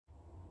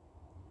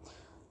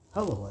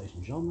Hello, ladies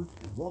and gentlemen,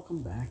 and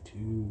welcome back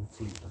to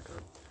Fleet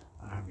Liquor.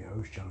 I'm your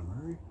host, John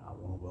Murray. I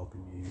want to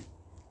welcome you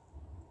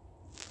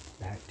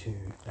back to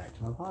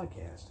my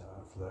podcast.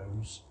 For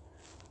those,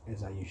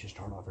 as I usually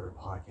start off every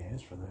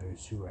podcast, for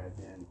those who have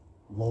been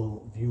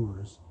loyal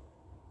viewers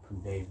from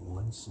day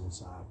one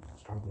since I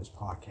started this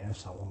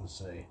podcast, I want to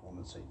say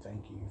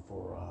thank you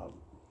for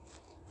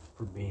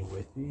being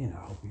with me, and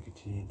I hope you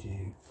continue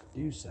to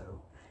do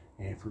so.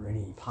 And for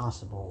any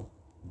possible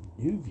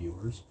new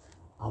viewers,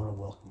 I want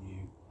to welcome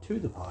you to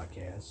the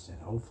podcast,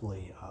 and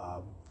hopefully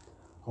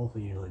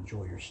you'll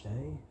enjoy your stay,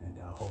 and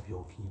hope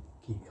you'll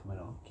keep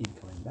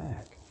coming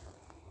back.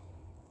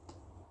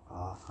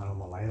 I know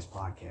my last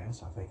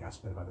podcast, I think I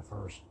spent about the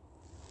first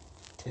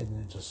 10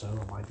 minutes or so,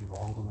 I might be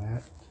wrong on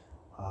that,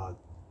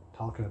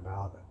 talking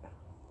about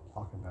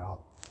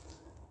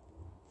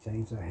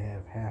things that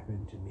have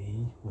happened to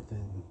me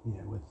within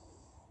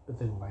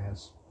the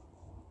last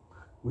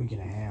week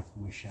and a half,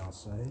 we shall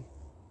say.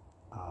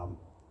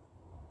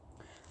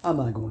 I'm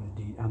not going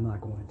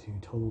into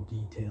total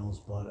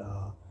details, but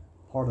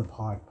part of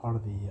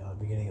the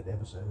beginning of the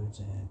episodes,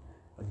 and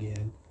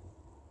again,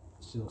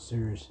 still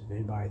serious. If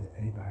anybody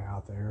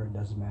out there, it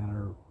doesn't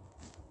matter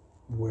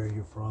where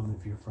you're from.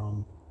 If you're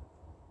from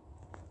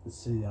the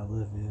city I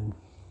live in,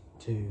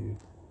 to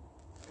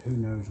who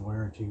knows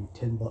where, to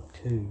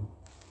Timbuktu,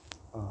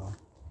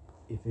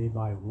 if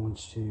anybody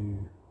wants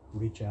to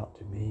reach out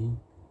to me,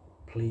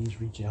 please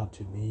reach out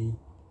to me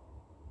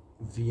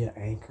via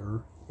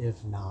Anchor.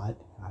 If not,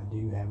 I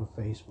do have a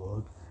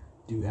Facebook,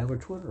 do have a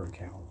Twitter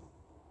account.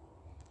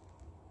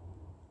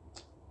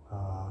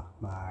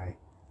 My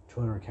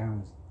Twitter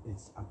account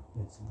is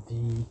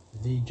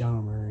the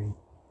John Murray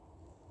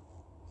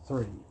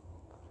 3.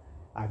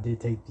 I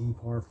did take the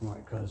part from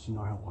it because you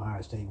know how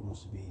Ohio State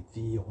wants to be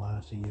the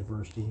Ohio State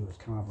University. It was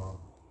kind of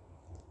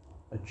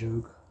a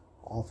joke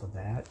off of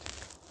that.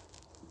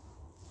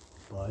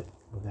 But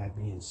with that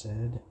being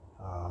said,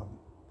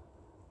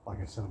 like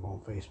I said, I'm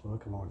on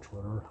Facebook, I'm on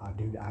Twitter. I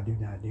do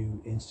not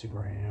do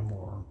Instagram,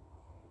 or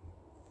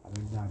I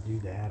do not do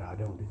that. I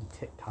don't do the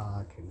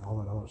TikTok and all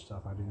that other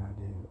stuff. I do not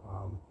do.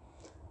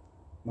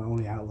 My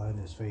only outlet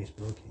is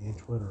Facebook and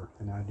Twitter,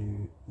 and I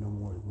do no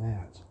more than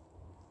that.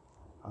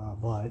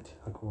 But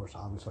of course,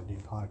 obviously, I do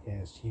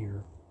podcasts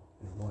here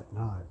and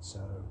whatnot.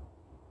 So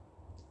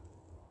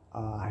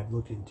I have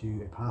looked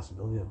into a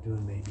possibility of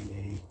doing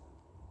maybe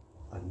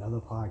another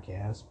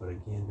podcast, but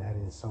again, that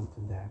is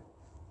something that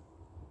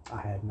I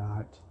have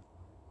not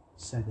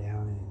sat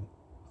down and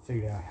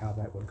figured out how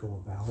that would go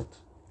about.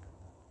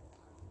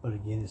 But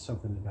again, it's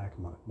something in the back of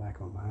my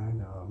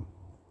mind.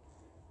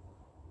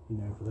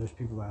 For those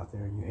people out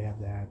there, you have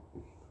that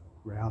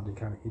reality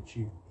kind of hit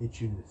you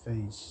in the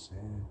face.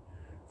 And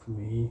for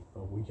me,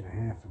 a week and a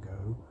half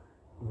ago,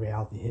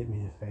 reality hit me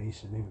in the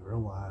face and made me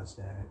realize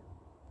that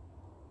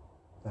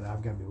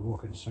I've got to be more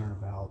concerned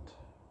about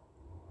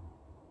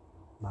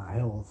my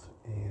health,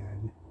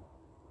 and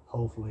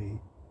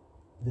hopefully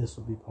this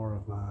will be part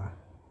of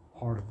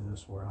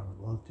this, where I would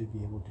love to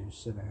be able to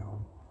sit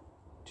down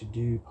to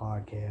do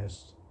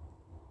podcasts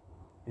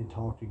and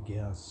talk to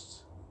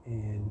guests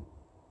and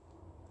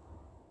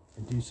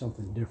do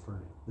something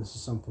different. This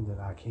is something that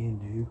I can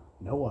do.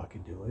 Know I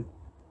could do it,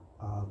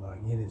 but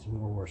again, it's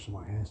more where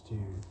someone has to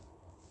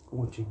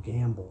want to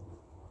gamble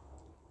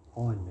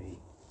on me,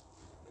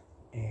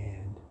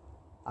 and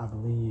I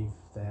believe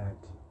that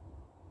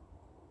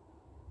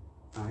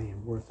I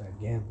am worth that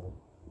gamble.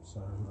 So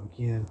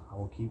again, I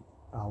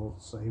will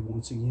say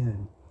once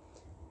again,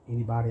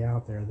 anybody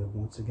out there that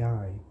wants a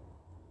guy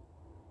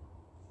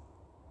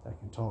that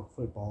can talk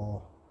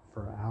football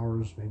for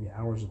hours, maybe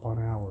hours upon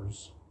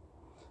hours,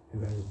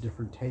 who has a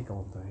different take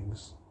on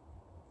things,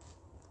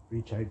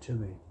 reach out to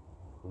me.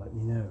 Let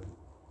me know.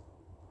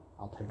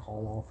 I'll take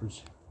all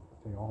offers.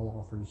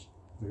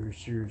 Very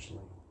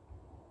seriously.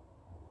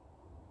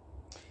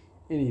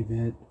 In any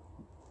event,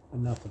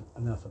 enough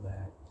of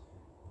that.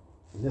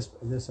 In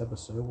this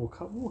episode,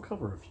 we'll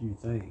cover a few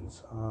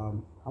things.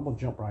 I'm gonna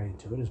jump right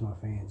into it, as my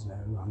fans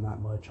know. I'm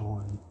not much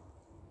on.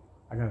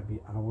 I don't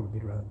want to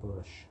beat around the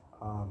bush.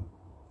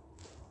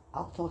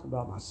 I'll talk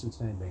about my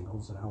Cincinnati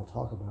Bengals, and I'll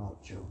talk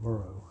about Joe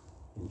Burrow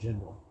in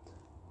general.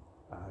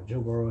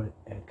 Joe Burrow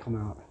had come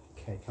out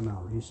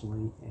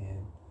recently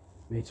and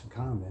made some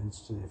comments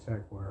to the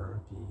effect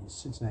where the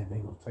Cincinnati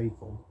Bengals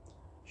faithful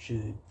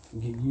should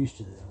get used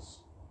to this.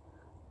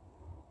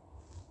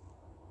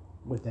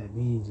 What that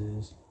means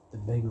is the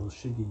Bengals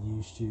should get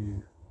used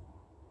to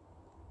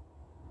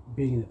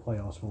being in the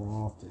playoffs more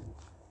often,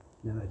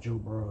 now that Joe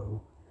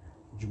Burrow,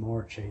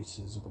 Jamar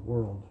Chases of the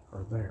world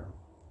are there.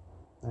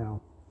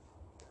 Now,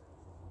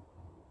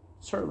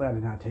 certainly I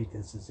did not take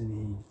this as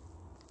any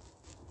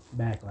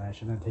backlash.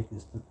 I did not take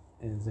this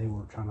as they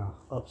were trying to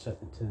upset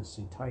the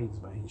Tennessee Titans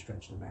by any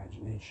stretch of the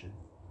imagination.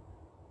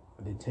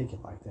 I didn't take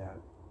it like that.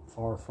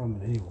 Far from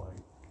it anyway.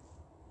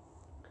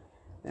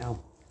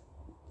 Now,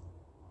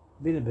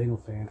 being a Bengal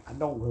fan, I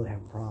don't really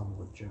have a problem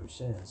with what Joe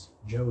says.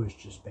 Joe is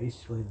just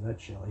basically, in a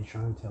nutshell, he's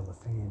trying to tell the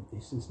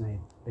Cincinnati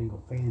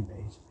Bengal fan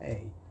base,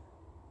 hey,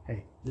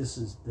 this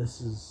is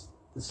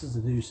This is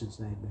the new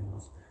Cincinnati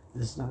Bengals.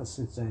 This is not the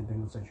Cincinnati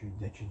Bengals that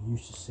you're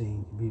used to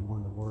seeing to be one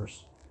of the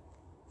worst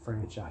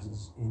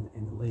franchises in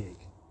the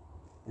league.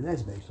 And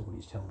that's basically what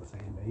he's telling the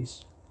fan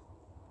base.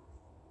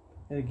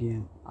 And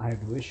again, I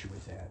have no issue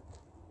with that.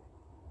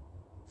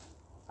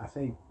 I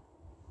think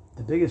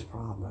the biggest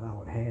problem that I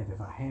would have,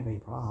 if I have a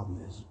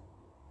problem,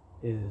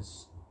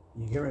 is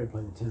you get ready to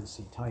play the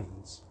Tennessee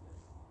Titans.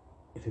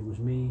 If it was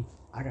me,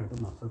 I got to put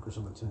my focus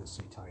on the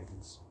Tennessee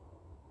Titans.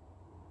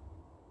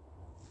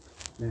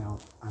 Now,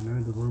 I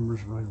know the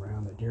rumors running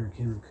around that Derrick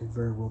Henry could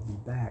very well be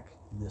back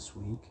this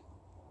week.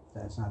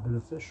 That's not been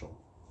official.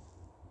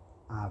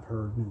 I've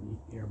heard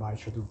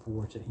everybody's heard the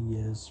reports that he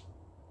is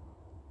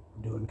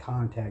doing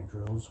contact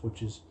drills,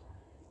 which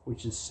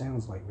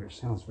sounds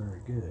very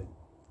good.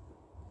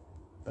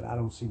 But I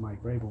don't see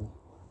Mike Vrabel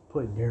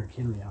putting Derrick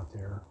Henry out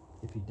there,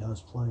 if he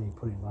does play,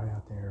 putting him right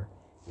out there,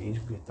 and he's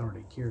going to get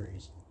 30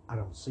 carries. I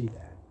don't see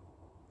that.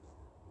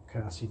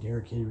 Can I see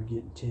Derrick Henry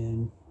getting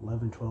 10,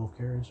 11, 12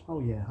 carries?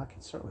 Oh, yeah, I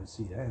can certainly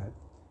see that.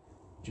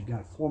 But you've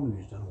got Foreman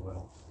who's done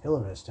well.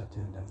 Hiller has stepped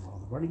in and done well.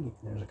 The running,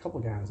 there's a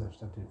couple of guys that have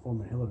stepped in.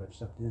 Foreman and Hiller have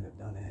stepped in and have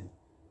done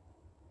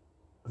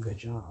a good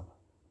job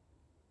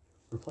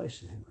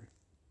replacing Henry.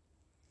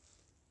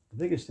 The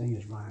biggest thing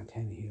is Ryan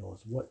Tannehill.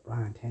 Is what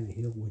Ryan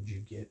Tannehill would you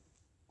get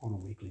on a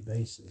weekly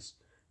basis?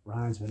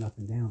 Ryan's been up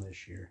and down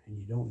this year, and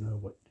you don't know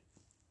what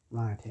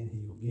Ryan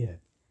Tannehill will get.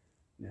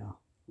 Now,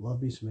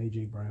 love me some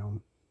A.J.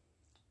 Brown.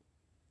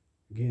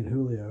 Again,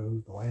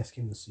 Julio, the last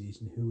game of the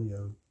season,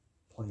 Julio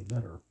played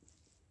better.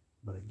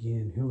 But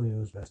again,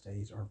 Julio's best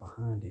days are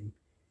behind him.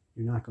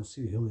 You're not going to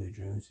see the Julio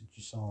Jones that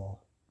you saw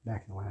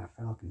back in the Atlanta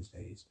Falcons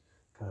days,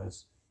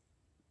 because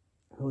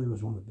Julio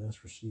was one of the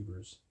best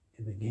receivers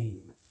in the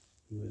game.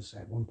 He was,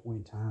 at one point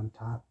in time,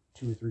 top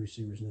 2 or 3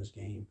 receivers in this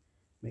game.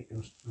 Make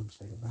no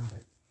mistake about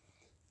it.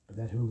 But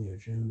that Julio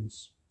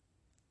Jones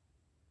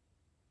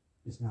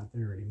is not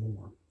there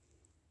anymore.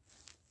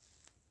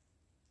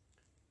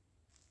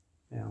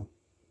 Now,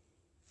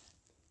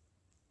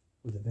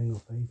 with the Bengal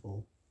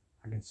faithful,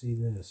 I can see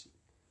this.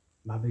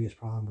 My biggest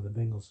problem with the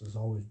Bengals has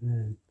always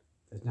been,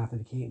 it's not that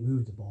they can't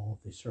move the ball,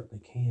 they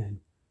certainly can,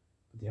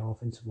 but the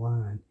offensive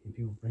line, and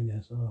people bring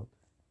this up,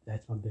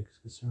 that's my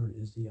biggest concern,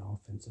 is the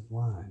offensive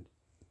line.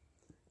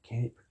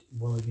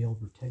 Will they be able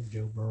to protect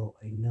Joe Burrow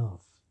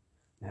enough?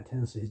 Now,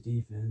 Tennessee's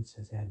defense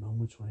has had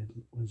moments when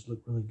it's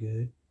looked really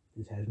good.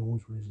 It's had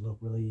moments when it's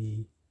looked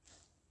really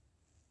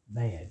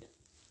bad.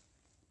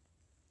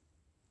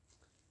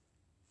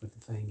 But the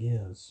thing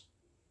is,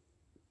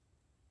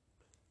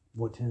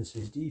 what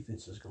Tennessee's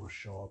defense is going to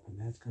show up, and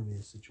that's going to be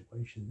a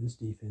situation. This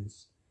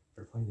defense,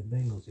 for playing the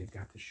Bengals, they've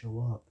got to show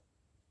up.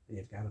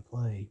 They've got to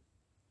play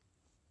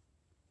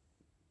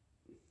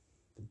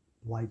the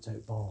lights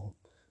out ball,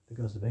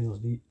 because the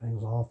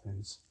Bengals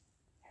offense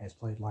has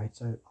played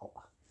lights out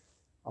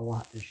a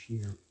lot this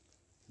year.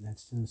 And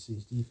that's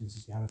Tennessee's defense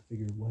has got to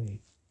figure a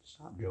way to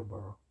stop Joe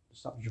Burrow, to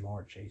stop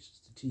Jamar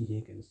Chase, to T.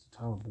 Higgins, to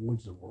Tyler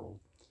Boyd's of the world.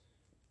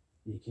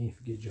 You can't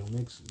forget Joe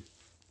Mixon.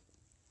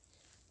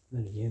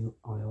 Then again,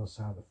 on the other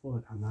side of the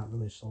foot, I'm not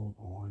really sold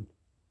on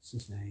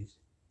Cincinnati's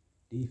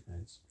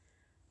defense.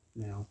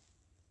 Now,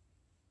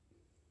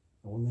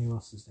 the one thing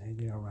about Cincinnati,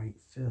 they are ranked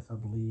 5th, I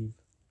believe,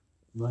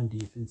 run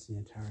defense in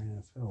the entire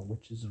NFL,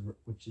 which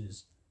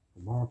is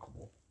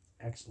remarkable,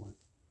 excellent.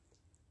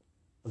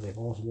 But they've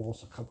also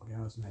lost a couple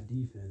guys in that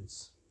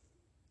defense,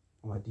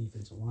 on that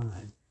defensive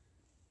line,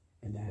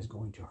 and that is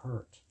going to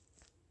hurt.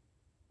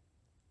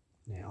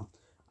 Now,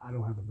 I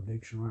don't have a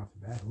prediction right off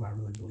the bat who I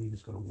really believe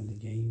is going to win the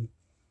game.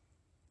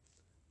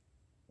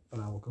 But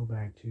I will go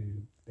back to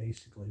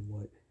basically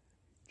what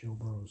Joe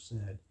Burrow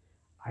said.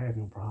 I have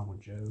no problem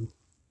with Joe.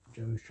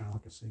 Joe's trying,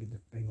 like I said, get the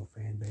Bengal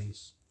fan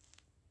base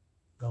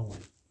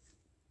going.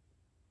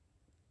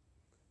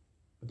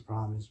 But the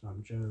problem is,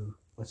 Joe,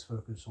 let's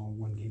focus on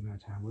one game at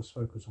a time. Let's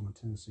focus on the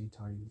Tennessee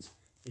Titans.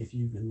 If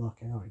you can luck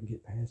out and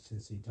get past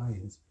Tennessee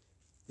Titans,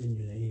 then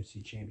you're in the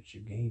AFC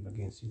Championship game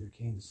against either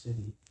Kansas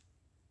City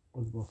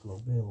or the Buffalo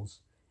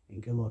Bills.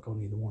 And good luck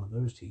on either one of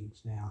those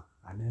teams. Now,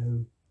 I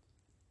know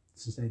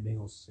Cincinnati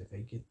Bengals, if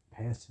they get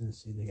past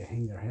Tennessee, they can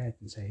hang their hat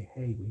and say,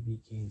 hey, we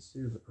beat Kansas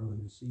City early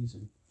in the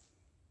season.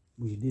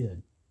 We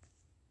did.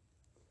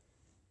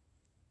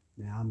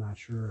 Now, I'm not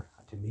sure.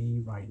 To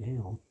me, right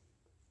now,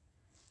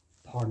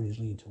 part of me is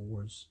leaning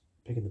towards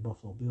picking the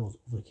Buffalo Bills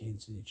over the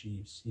Kansas City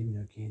Chiefs, even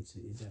though Kansas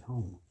City is at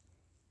home.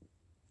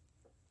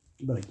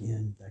 But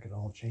again, that could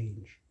all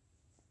change.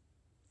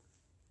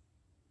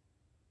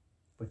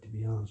 But to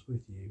be honest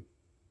with you,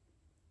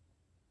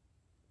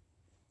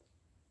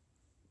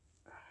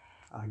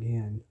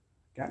 again,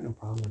 got no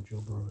problem with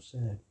Joe Burrow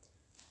said.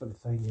 But the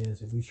thing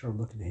is, if we start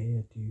looking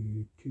ahead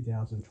to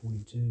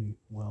 2022,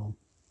 well,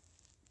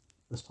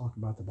 let's talk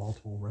about the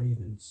Baltimore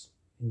Ravens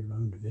in your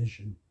own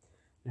division.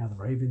 Now, the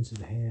Ravens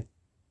have had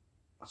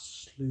a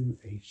slew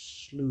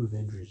of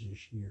injuries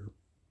this year.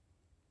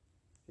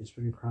 It's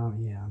pretty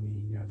crowded. Yeah, I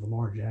mean, you got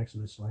Lamar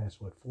Jackson this last,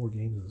 4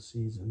 games of the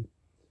season.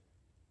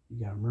 You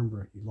got to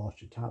remember, you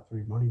lost your top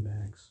 3 running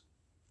backs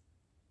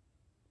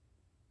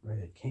right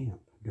at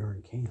camp,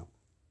 during camp.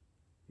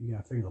 You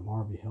got to figure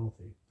Lamar will be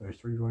healthy. Those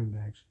 3 running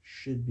backs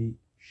should be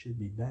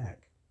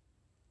back.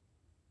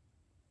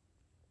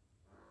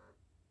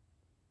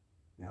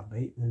 Now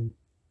Bateman,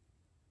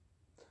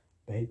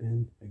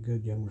 a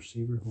good young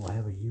receiver, will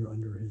have a year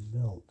under his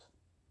belt.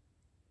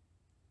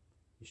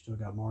 You still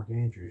got Mark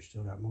Andrews,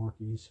 still got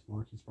Marquise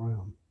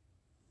Brown.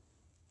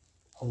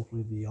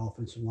 Hopefully the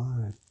offensive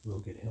line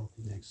will get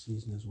healthy next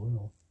season as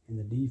well. And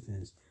the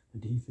defense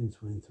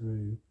went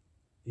through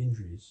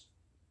injuries.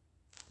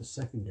 The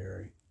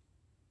secondary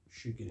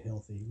should get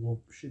healthy,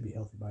 should be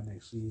healthy by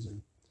next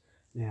season.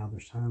 Now,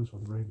 there's times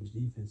when the Ravens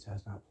defense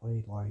has not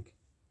played like,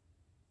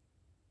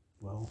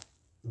 well,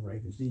 the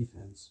Ravens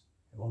defense.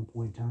 At one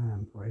point in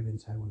time, the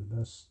Ravens had one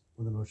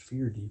of the most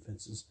feared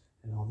defenses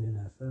in all the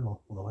NFL.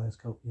 Well, the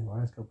last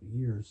couple of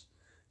years,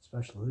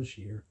 especially this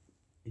year,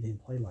 it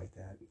didn't play like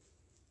that.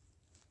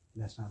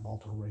 And that's not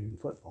Baltimore Raven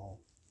football.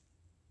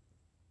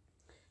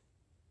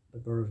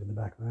 But Burrow in the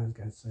back of my mind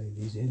got to say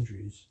these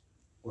injuries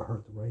will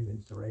hurt the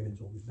Ravens. The Ravens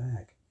will be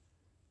back.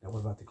 Now, what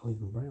about the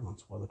Cleveland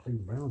Browns? Well, the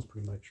Cleveland Browns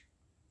pretty much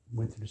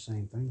went through the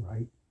same thing,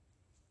 right?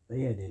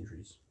 They had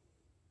injuries,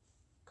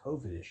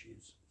 COVID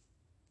issues.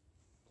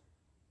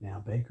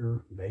 Now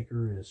Baker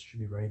should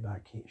be ready by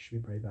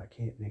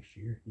camp next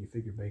year. You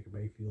figure Baker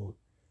Mayfield.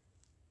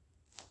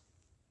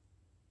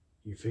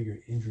 You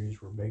figure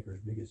injuries were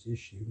Baker's biggest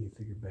issue. You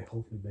figure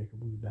hopefully Baker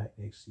will be back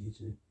next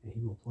season and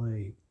he will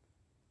play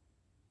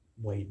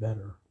way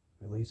better.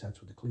 At least that's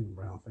what the Cleveland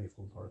Brown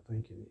faithful are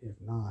thinking. If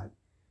not,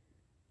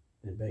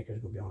 then Baker's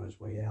going to be on his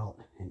way out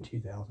in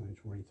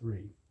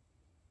 2023.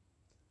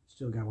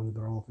 Still got one of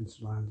their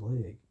offensive line in the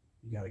league.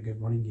 You got a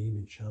good running game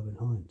in Chubb and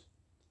Hunt.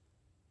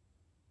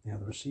 Now,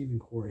 the receiving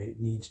core, it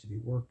needs to be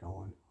worked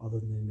on. Other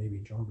than maybe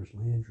Jarvis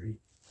Landry,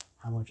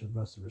 how much of the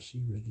rest of the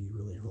receivers do you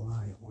really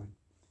rely on?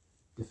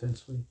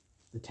 Defensively,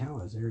 the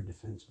talent is there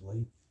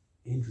defensively.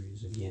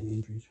 Injuries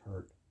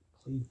hurt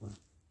Cleveland.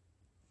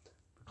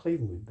 But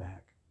Cleveland will be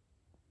back.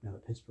 Now, the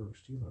Pittsburgh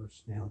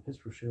Steelers. Now, the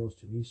Pittsburgh Steelers,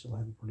 to me, still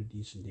have a pretty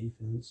decent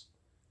defense.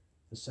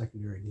 The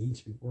secondary needs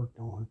to be worked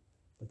on,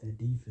 but that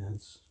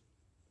defense,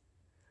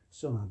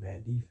 still not a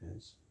bad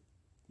defense.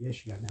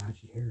 Yes, you got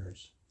Najee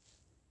Harris.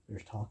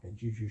 There's talk that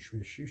Juju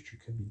Smith-Schuster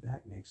could be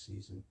back next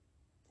season.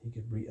 He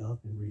could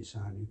re-up and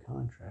re-sign a new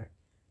contract.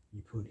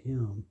 You put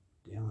him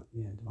down,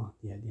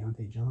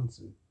 Deontay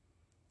Johnson.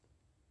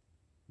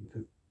 You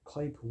put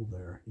Claypool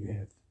there. You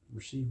have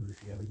receivers.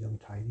 You have a young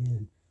tight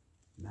end,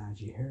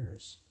 Najee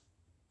Harris.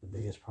 The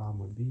biggest problem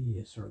would be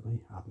is certainly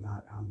I'm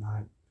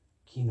not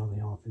keen on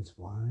the offensive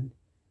line.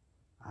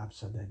 I've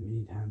said that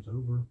many times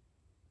over.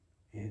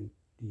 And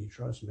do you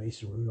trust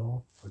Mason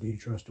Rudolph or do you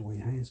trust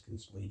Dwayne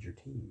Haskins to lead your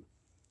team?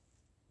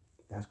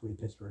 That's going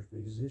to be Pittsburgh's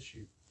biggest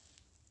issue.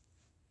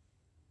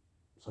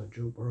 So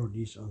Joe Burrow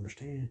needs to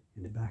understand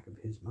in the back of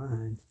his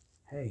mind,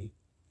 hey,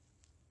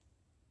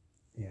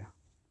 yeah,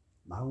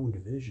 my own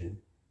division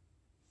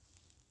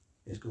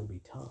is going to be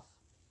tough.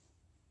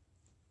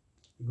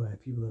 You're going to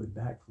have people that are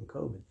back from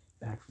COVID,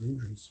 back from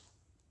injuries.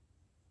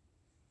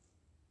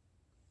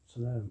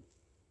 So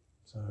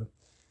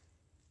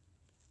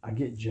I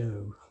get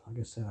Joe. Like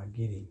I said, I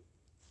get him.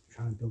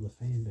 Trying to build a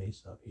fan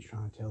base up. He's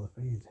trying to tell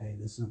the fans, hey,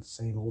 this is not the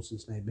same old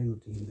Cincinnati Bengal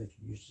team that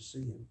you used to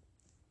see him.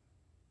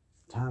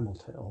 Time will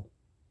tell.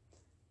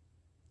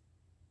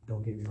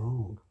 Don't get me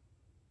wrong.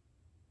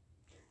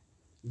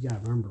 You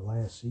got to remember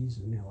last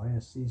season. Now,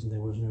 last season there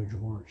was no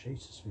Jamar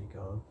Chase to speak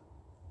of.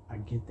 I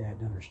get that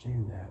and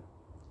understand that.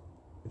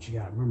 But you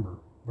got to remember,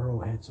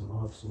 Burrow had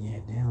some ups and he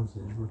had downs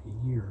in his rookie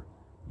year.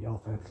 The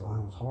offensive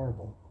line was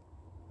horrible.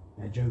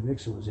 Now, Joe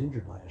Mixon was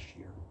injured last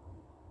year.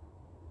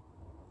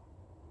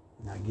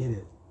 And I get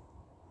it.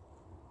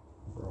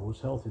 Burrow was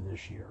healthy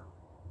this year.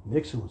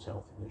 Mixon was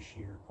healthy this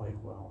year, played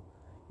well.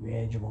 You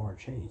had Jamar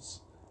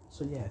Chase.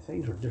 So, yeah,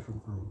 things are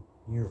different from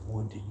year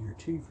 1 to year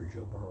 2 for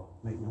Joe Burrow.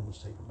 Make no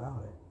mistake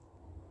about it.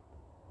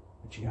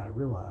 But you got to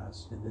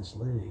realize in this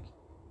league,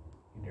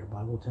 and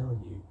everybody will tell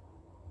you,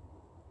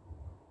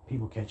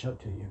 people catch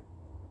up to you.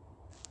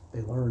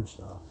 They learn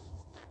stuff.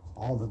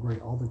 All the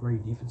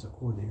great defensive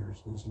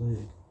coordinators in this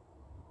league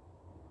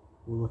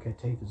will look at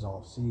tape this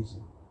off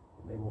season.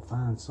 They will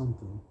find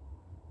something.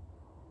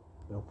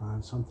 They'll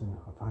find something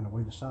or find a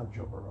way to stop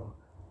Joe Burrow.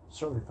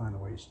 Certainly find a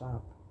way to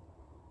stop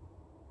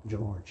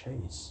Jamar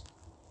Chase.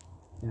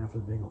 Now for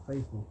the Bengal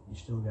faithful, you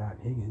still got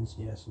Higgins,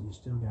 yes, and you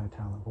still got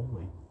Tyler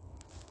Boyd.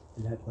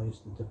 And that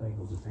plays the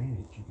Bengals'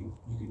 advantage. You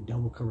can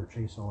double cover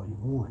Chase all you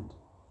want.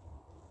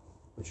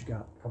 But you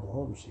got a couple of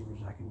other receivers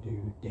that can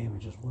do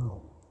damage as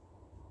well.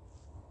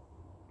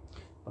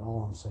 But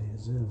all I'm saying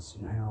is this,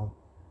 you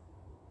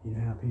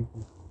know how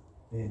people,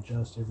 they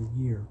adjust every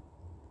year.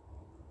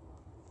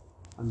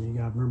 I mean, you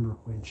got to remember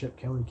when Chip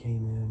Kelly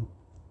came in and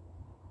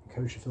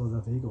coached the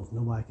Philadelphia Eagles,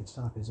 nobody could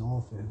stop his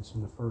offense.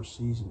 In the first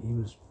season, he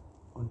was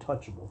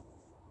untouchable.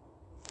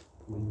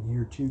 When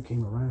year 2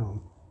 came around,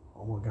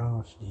 oh my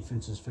gosh,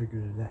 defenses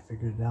figured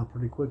it out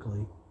pretty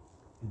quickly.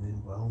 And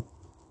then, well,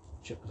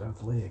 Chip was out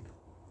the league.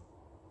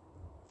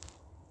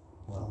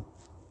 Well,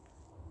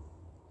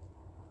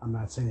 I'm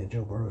not saying that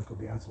Joe Burrow is going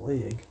to be out the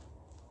league,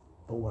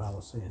 But what I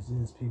will say is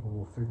this: people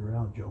will figure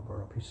out Joe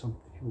Burrow. Some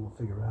people will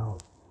figure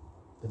out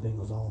the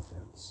Bengals'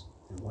 offense,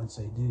 and once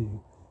they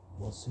do,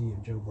 we'll see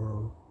if Joe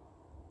Burrow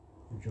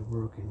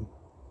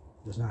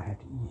does not have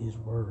to eat his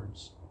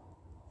words.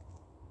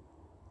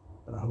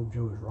 But I hope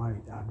Joe is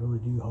right. I really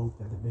do hope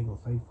that the Bengal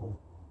faithful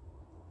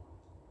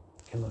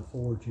can look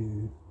forward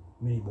to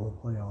many more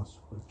playoffs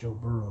with Joe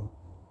Burrow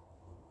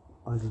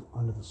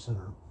under the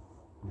center.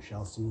 We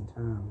shall see in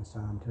time, as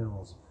time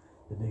tells.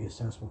 The biggest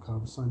test will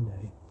come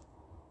Sunday.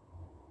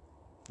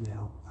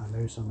 Now, I know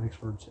there's some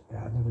experts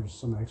out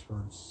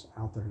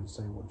there that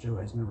say, well, Joe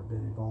has never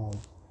been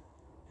involved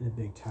in a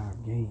big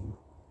time game.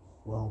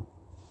 Well,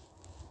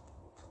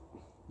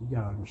 you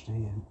got to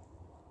understand,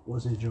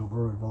 wasn't Joe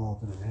Burrow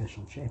involved in a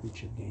national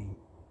championship game?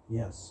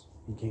 Yes,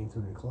 he came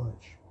through in the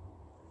clutch.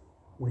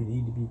 When he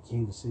needed to beat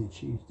Kansas City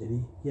Chiefs, did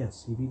he?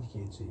 Yes, he beat the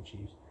Kansas City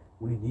Chiefs.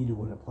 When he needed to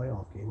win a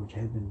playoff game, which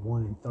had been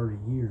won in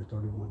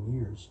 31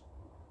 years,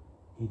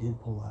 he did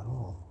pull that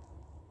off.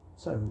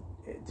 So,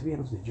 to be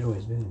honest with you, Joe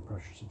has been in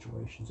pressure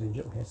situations, and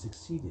Joe has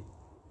succeeded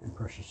in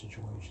pressure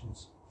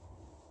situations.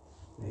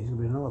 And he's going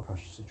to be in another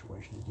pressure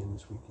situation again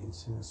this week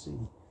against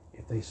Tennessee.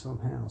 If they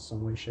somehow,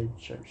 some way, shape,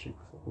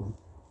 or form,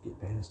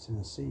 get past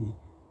Tennessee,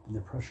 then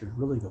the pressure is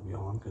really going to be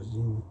on, because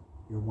then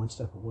you're one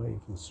step away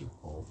from the Super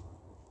Bowl.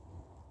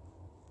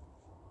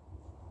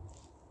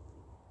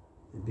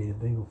 And being a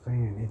Bengal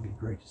fan, it'd be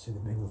great to see the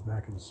Bengals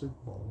back in the Super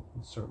Bowl.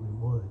 It certainly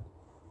would.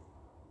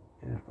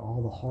 And after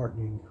all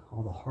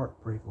the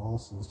heartbreak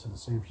losses to the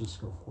San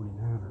Francisco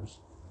 49ers,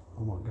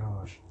 oh my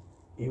gosh,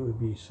 it would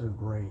be so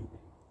great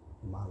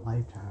in my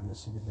lifetime to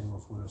see the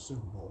Bengals win a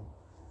Super Bowl.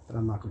 But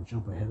I'm not going to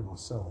jump ahead of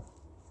myself.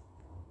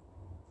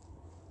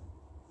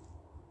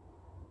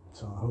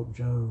 So I hope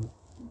Joe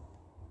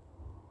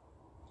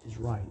is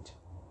right.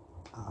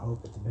 I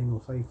hope that the Bengal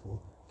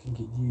faithful can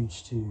get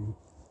used to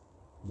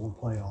more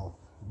playoff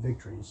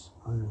victories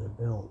under their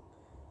belt.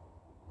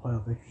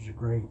 Playoff victories are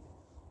great,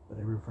 but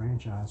every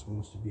franchise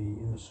wants to be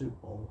in the Super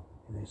Bowl,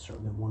 and they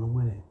certainly want to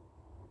win it.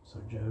 So,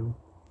 Joe,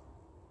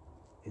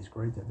 it's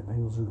great that the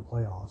Bengals are in the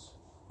playoffs,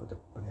 but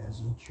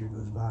as each year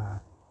goes by,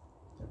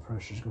 that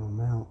pressure's going to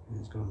mount, and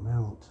it's going to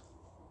mount.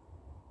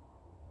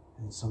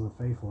 And some of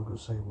the faithful are going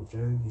to say, well,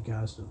 Joe, you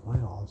guys to the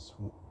playoffs,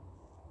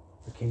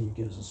 but can you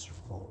get us a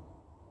Super Bowl?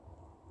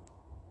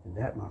 And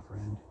that, my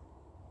friend,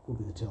 will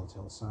be the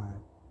telltale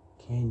sign.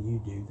 Can you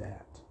do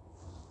that?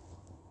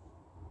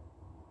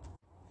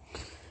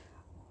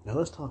 Now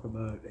let's talk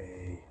about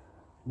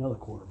another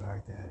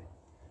quarterback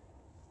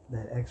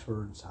that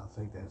experts, I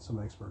think that some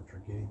experts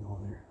are getting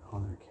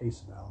on their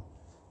case about,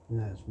 and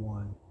that is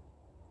one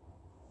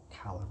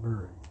Kyler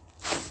Murray.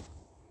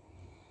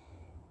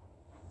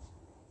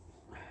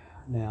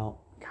 Now,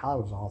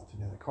 Kyler was off to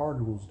the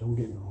Cardinals. Don't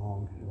get me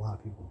wrong, a lot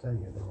of people tell you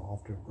they were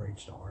off to a great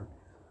start.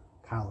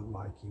 Kyler looked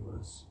like he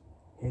was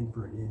heading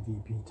for an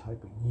MVP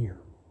type of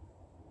year.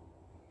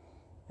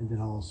 And then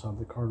all of a sudden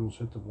the Cardinals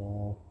hit the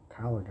wall.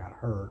 Kyler got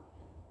hurt.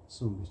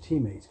 Some of his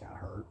teammates got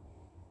hurt.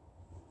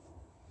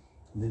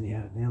 And then he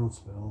had a down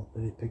spell.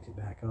 Then he picked it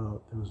back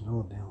up. There was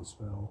another down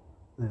spell.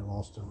 And they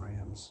lost to the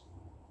Rams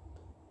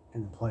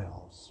in the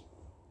playoffs.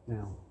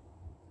 Now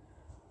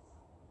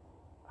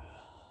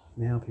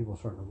people are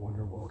starting to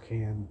wonder, well,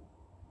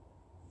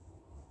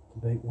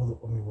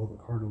 will the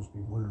Cardinals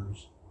be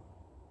winners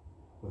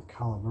with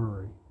Kyler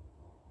Murray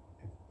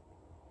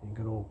and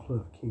good old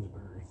Cliff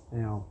Kingsbury?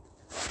 Now,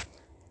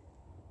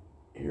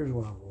 here's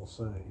what I will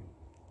say.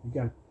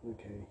 You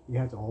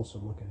have to also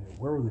look at it.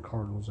 Where were the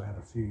Cardinals at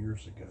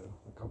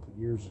a couple of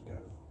years ago?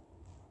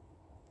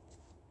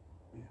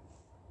 Yeah.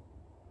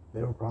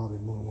 They were probably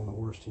one of the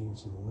worst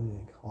teams in the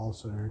league.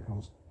 Also, there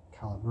comes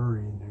Kyler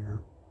Murray in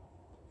there,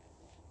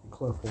 and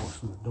Cliff walks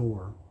through the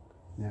door.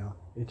 Now,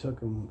 it took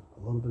them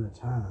a little bit of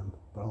time,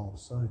 but all of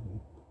a sudden,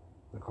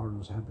 the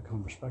Cardinals have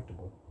become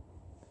respectable.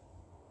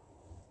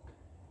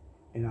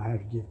 And I have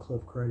to give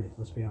Cliff credit.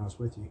 Let's be honest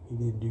with you. He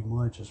didn't do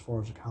much as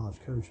far as a college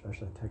coach,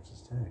 especially at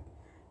Texas Tech.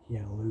 He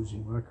had a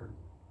losing record.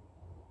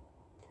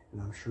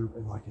 And I'm sure,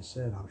 and like I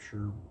said, I'm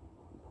sure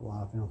a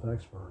lot of NFL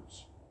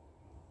experts,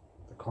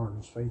 the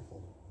Cardinals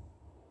faithful,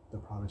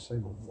 they'll probably say,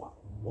 well,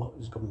 what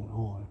is going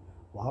on?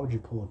 Why would you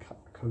pull a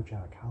coach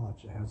out of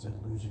college that has a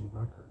losing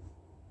record?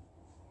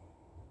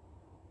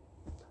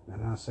 Now,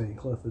 I'm not saying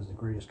Cliff is the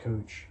greatest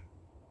coach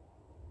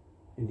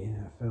in the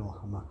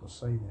NFL. I'm not going to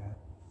say that.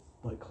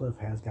 But Cliff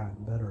has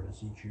gotten better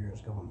as each year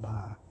has gone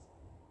by.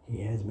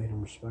 He has made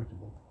him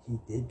respectable. He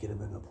did get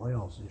him in the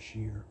playoffs this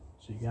year,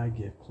 so you got to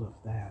give Cliff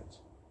that.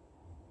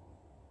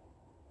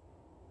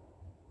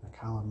 Now,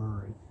 Kyler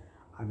Murray,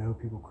 I know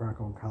people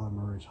crack on Kyler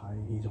Murray's height.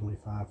 He's only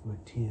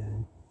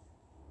 5'10",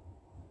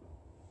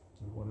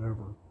 or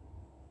whatever.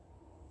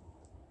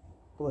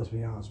 But let's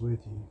be honest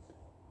with you.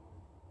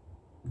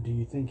 Do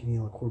you think any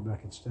other quarterback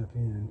can step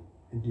in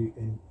and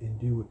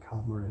do what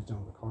Kyler Murray has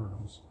done with the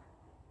Cardinals?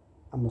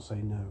 I'm going to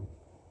say no.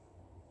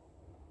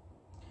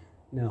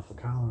 Now, for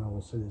Kyler, I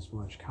will say this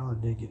much. Kyler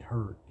did get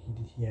hurt.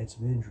 He had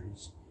some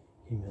injuries.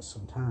 He missed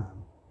some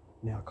time.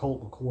 Now,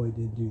 Colt McCoy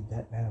didn't do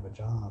that bad of a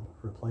job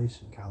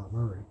replacing Kyler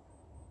Murray.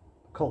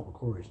 Colt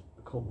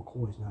Colt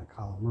McCoy's not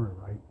Kyler Murray,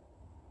 right?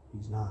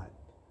 He's not.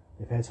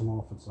 They've had some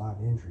offensive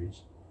line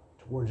injuries.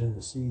 Towards the end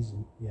of the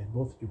season, you had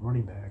both of your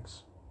running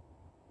backs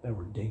that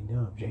were dinged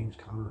up. James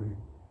Conner, who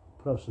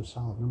put up some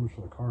solid numbers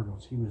for the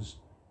Cardinals, he was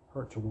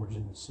hurt towards the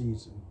end of the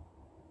season.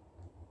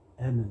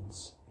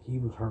 Edmonds, he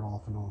was hurt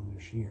off and on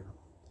this year.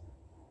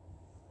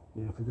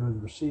 Now, if we go to the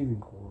receiving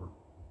corps,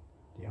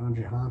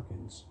 DeAndre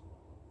Hopkins,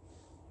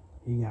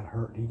 he got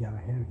hurt. He had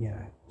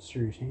a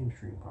serious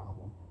hamstring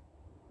problem.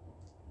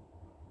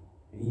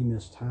 And he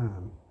missed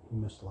time. He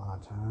missed a lot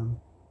of time.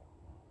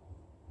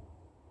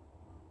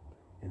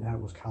 And that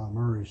was Kyler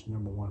Murray's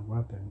number one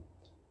weapon.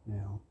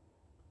 Now,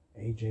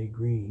 A.J.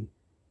 Green,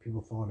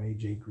 people thought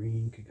A.J.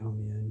 Green could come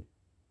in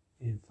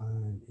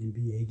and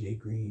be A.J.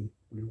 Green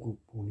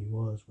when he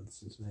was with the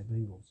Cincinnati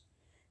Bengals.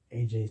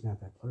 A.J.'s not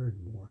that player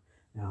anymore.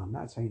 Now, I'm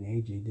not saying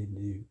A.J. didn't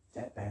do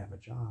that bad of a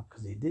job,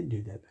 because he did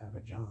do that bad of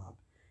a job.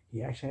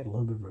 He actually had a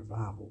little bit of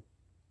revival,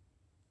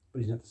 but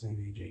he's not the same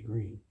A.J.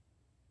 Green.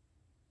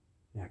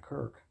 Now,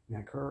 Kirk,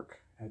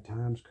 at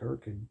times,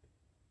 Kirk can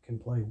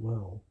play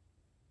well,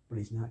 but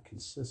he's not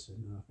consistent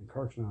enough. And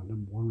Kirk's not a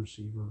number one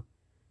receiver.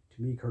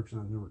 To me, Kirk's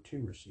not a number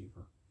two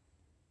receiver.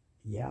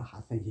 Yeah,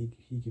 I think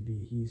he could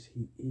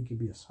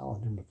be a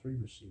solid number three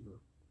receiver,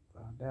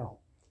 without a doubt.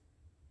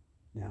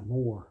 Now,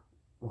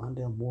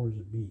 Rondale Moore is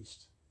a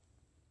beast.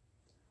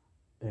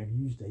 They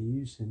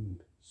use him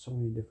so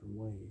many different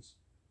ways,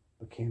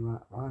 but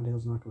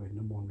Rondale's not going to be a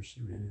number one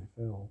receiver in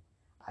the NFL.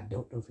 I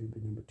don't know if he'd be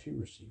a number two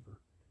receiver.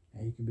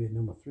 Now, he could be a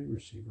number three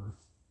receiver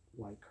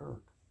like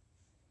Kirk.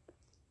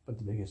 But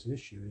the biggest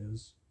issue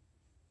is,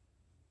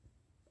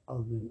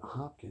 other than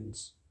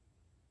Hopkins,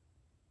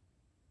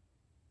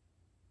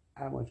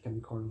 how much can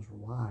the Cardinals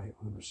rely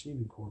on the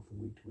receiving corps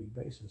from week-to-week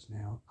basis?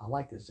 Now, I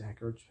like the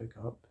Zach Ertz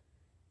pickup.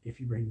 If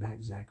you bring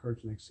back Zach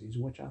Ertz next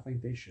season, which I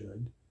think they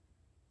should,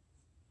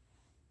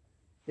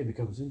 it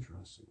becomes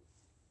interesting.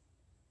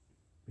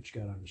 But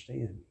you got to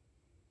understand,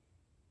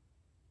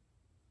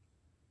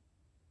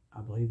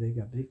 I believe they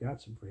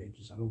got some free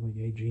agents. I don't think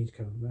A.J.'s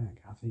coming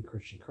back. I think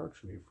Christian Kirk's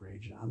going to be a free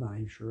agent. I'm not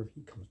even sure if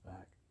he comes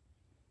back.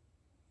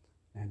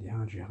 And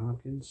DeAndre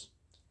Hopkins,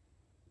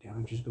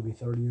 DeAndre's going to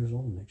be 30 years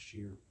old next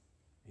year.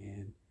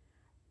 And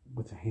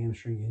with the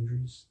hamstring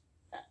injuries,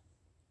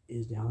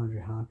 is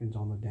DeAndre Hopkins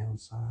on the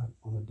downside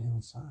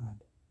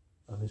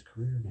of his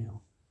career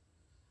now?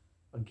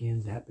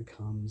 Again, that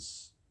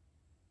becomes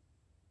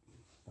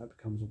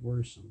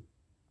worrisome.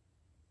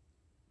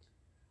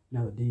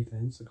 Now the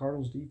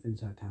Cardinals'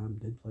 defense at times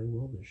did play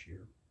well this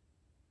year.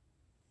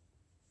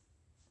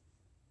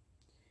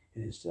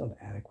 And it's still an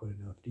adequate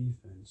enough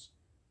defense.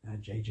 Now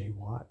J.J.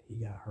 Watt, he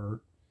got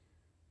hurt.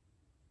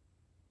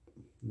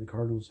 And the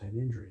Cardinals had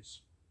injuries.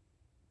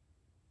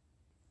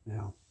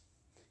 Now,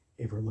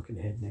 if we're looking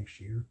ahead next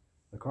year,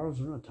 the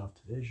Cardinals are in a tough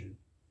division.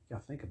 You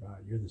got to think about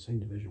it. You're in the same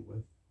division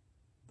with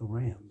the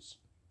Rams.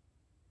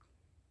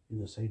 In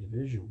the same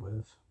division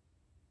with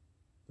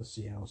the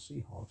Seattle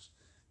Seahawks.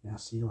 Now,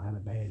 Seattle had a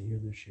bad year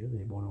this year.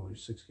 They won only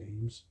 6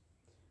 games.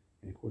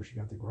 And, of course, you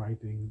got the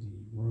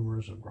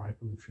rumors of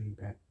griping between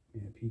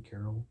Pete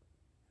Carroll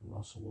and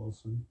Russell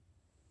Wilson.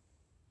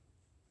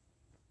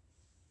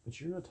 But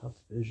you're in a tough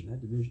division.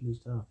 That division is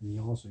tough. And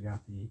you also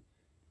got the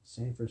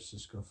San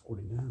Francisco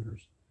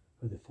 49ers,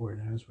 who the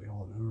 49ers, we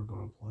all know, are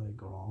going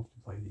off to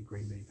play the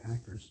Green Bay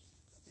Packers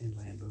in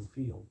Lambeau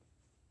Field.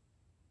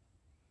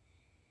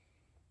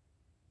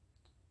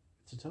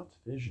 It's a tough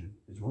division.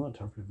 It's one of the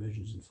tougher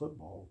divisions in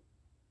football.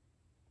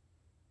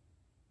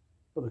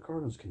 But the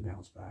Cardinals can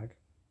bounce back.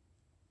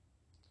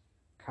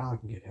 Kyle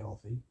can get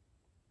healthy.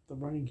 The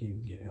running game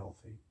can get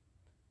healthy.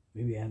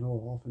 Maybe add a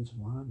little offensive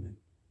lineman.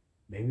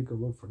 Maybe go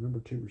look for a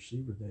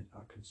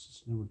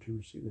consistent number two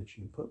receiver that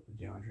you can put with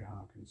DeAndre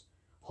Hopkins.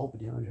 Hope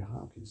DeAndre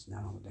Hopkins is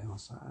not on the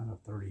downside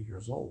of 30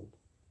 years old.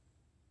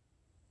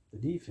 The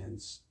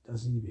defense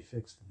doesn't need to be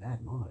fixed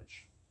that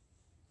much.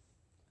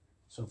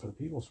 So for the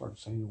people start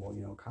saying, well,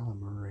 Kyler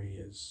Murray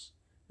this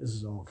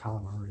is all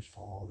Kyler Murray's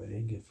fault. They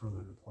didn't get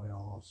further in the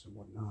playoffs and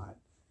whatnot.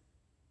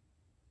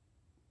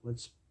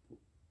 Let's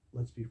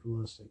be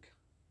realistic.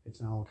 It's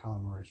not all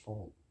Kyler Murray's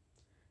fault.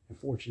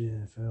 Unfortunately,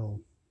 in the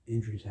NFL,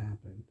 injuries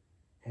happen.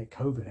 Heck,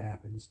 COVID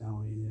happens not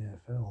only in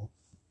the NFL,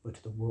 but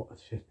in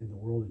the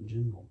world in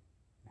general.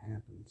 It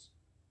happens.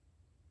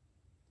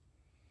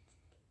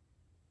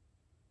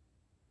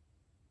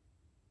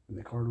 And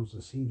the Cardinals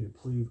seem to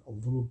improve a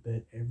little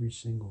bit every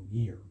single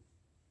year.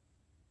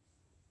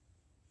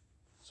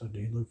 So do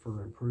you look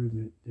for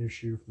improvement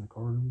this year from the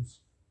Cardinals?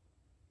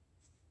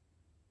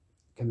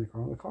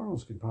 The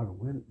Cardinals could probably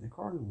win. The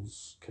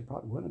Cardinals could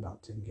probably win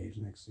about 10 games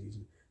next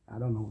season. I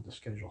don't know what the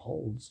schedule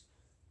holds.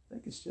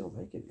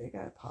 They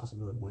got a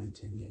possibility of winning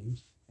 10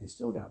 games and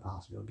still got a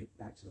possibility of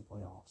getting back to the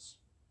playoffs.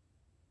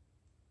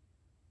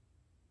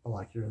 But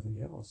like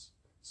everything else,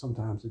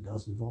 sometimes it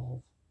does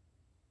involve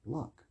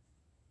luck.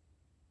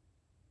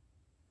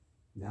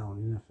 Now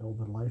in NFL,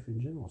 but life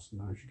in general,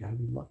 sometimes you got to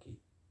be lucky.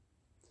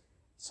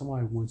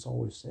 Somebody once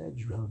always said,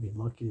 you'd rather be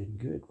lucky than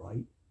good,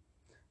 right?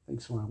 I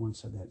think somebody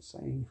once said that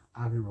saying.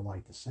 I never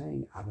liked the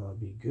saying, I'd rather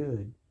be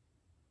good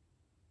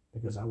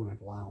because I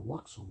wouldn't rely on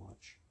luck so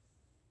much.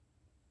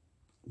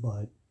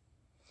 But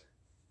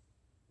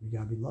you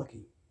got to be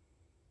lucky.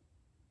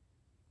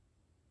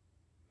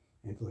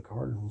 And for the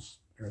Cardinals,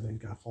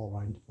 everything's got to fall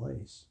right into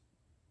place.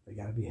 They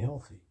got to be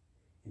healthy.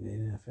 In the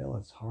NFL,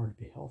 it's hard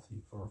to be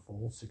healthy for a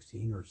full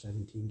 16 or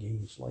 17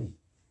 game slate.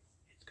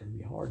 It's going to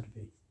be hard to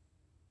be.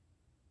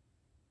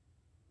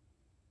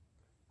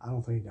 I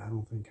don't think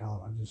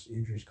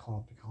injuries caught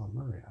up to Kyler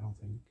Murray. I don't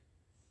think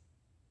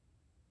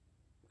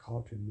caught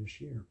up to him this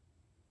year.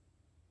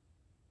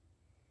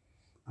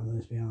 I mean,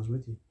 let's be honest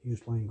with you. He was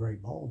playing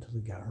great ball until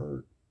he got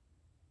hurt.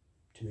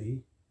 To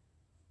me,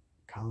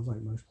 Kyler's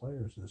like most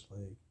players in this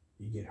league.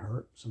 You get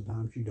hurt,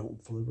 sometimes you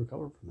don't fully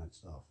recover from that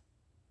stuff.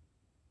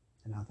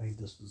 And I think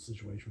this is the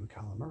situation with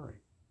Kyler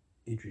Murray.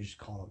 Injuries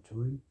caught up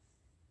to him.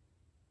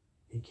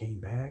 He came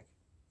back.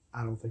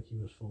 I don't think he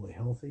was fully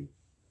healthy.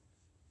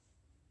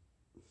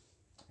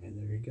 And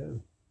there you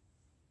go.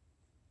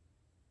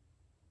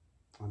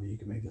 I mean, you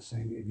can make the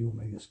same, if you want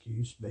to make an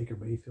excuse, Baker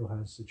Mayfield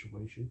has a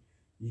situation.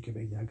 You can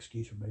make that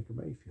excuse for Baker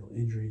Mayfield.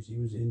 Injuries, he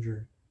was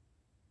injured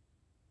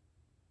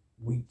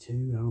week 2,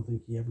 and I don't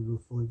think he ever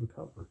really fully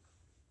recovered.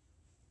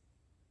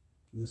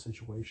 In this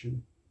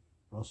situation,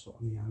 Russell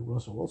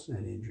Wilson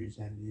had injuries,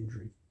 had an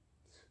injury.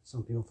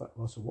 Some people thought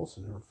Russell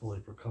Wilson never fully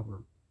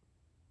recovered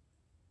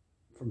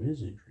from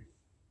his injury.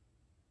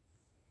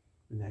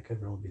 And that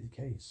could really be the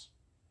case.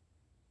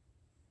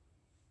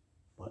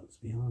 But let's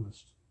be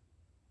honest.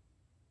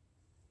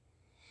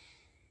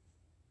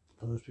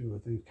 For those people who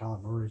think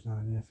Kyler Murray is not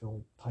an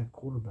NFL type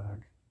quarterback,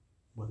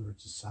 whether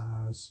it's his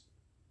size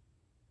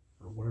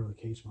or whatever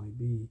the case might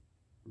be,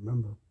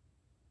 remember,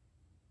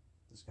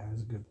 this guy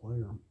is a good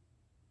player.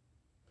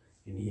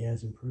 And he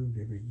has improved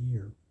every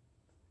year.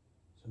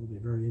 So it'll be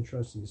very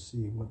interesting to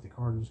see what the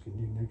Cardinals can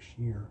do next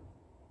year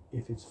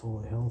if it's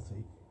fully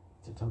healthy.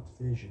 It's a tough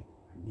division.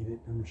 I get it,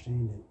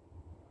 understand it.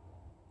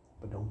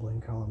 But don't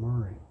blame Kyler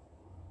Murray.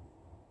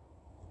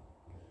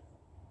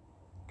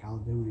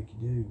 Kyler did what he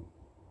could do.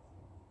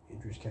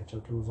 Injuries catch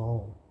up to us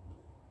all,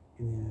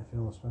 in the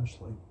NFL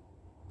especially,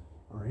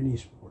 or any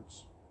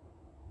sports.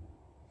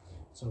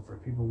 So for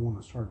people who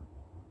want to start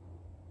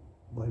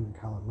blaming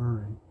Kyler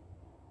Murray,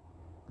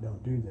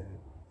 don't do that.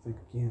 Think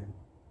again.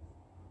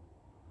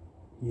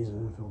 He is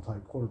an NFL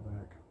type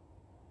quarterback.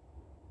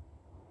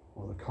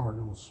 Well, the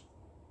Cardinals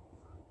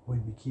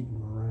would be keeping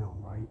him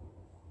around, right?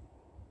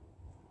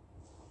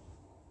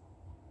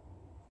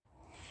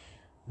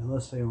 Now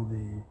let's stay on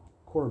the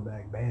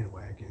quarterback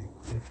bandwagon,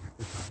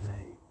 if I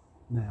may.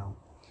 Now,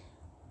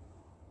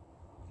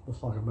 let's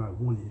talk about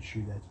one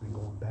issue that's been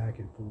going back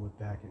and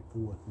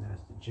forth, and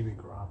that's the Jimmy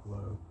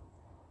Garoppolo,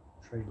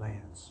 Trey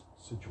Lance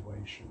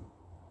situation.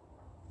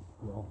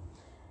 Well,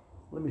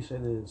 let me say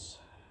this.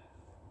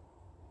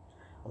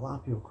 A lot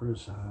of people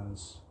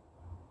criticize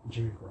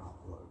Jimmy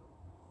Garoppolo.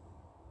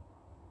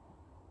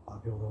 A lot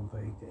of people don't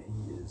think that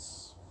he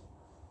is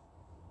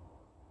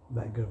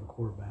that good of a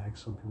quarterback.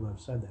 Some people have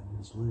said that in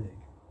this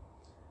league.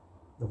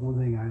 The one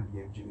thing I have to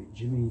give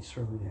Jimmy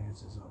certainly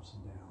has his ups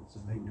and downs,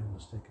 and make no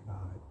mistake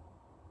about it.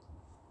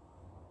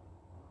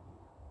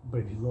 But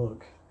if you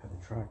look at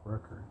the track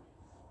record,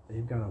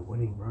 they've got a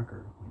winning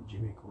record when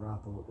Jimmy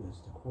Garoppolo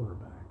is the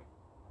quarterback.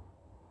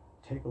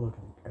 Take a look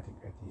at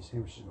the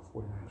San Francisco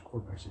 49ers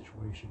quarterback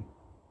situation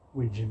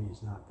when Jimmy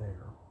is not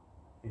there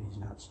and he's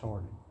not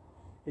starting.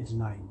 It's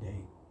night and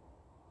day.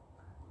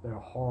 They're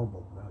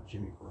horrible without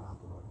Jimmy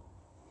Garoppolo.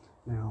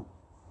 Now,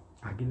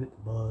 I get it,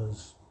 the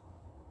buzz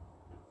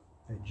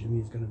that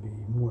Jimmy is going to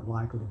be more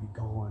likely to be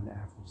gone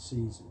after the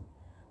season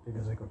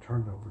because they go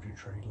turn it over to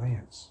Trey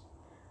Lance.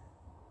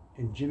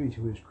 And Jimmy,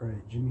 to his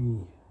credit,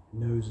 Jimmy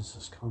knows this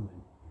is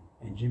coming,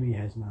 and Jimmy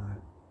has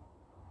not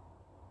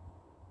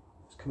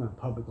come out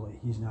publicly.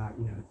 He's not,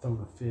 throwing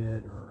a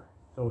fit or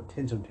throw a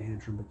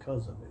tantrum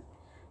because of it.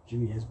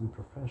 Jimmy has been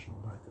professional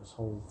about this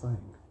whole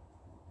thing.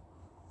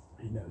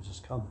 He knows it's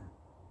coming.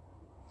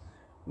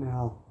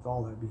 Now, with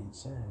all that being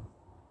said,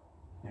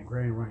 now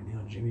granted, right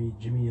now,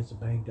 Jimmy is a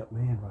banged up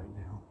man right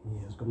now.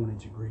 He is going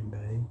into Green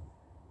Bay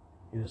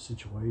in a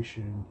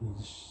situation.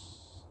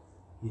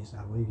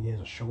 I believe he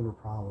has a shoulder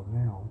problem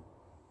now,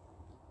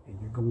 and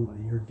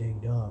you're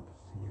dinged up,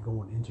 and you're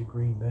going into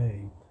Green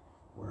Bay,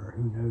 where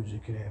who knows,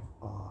 it could have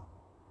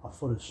a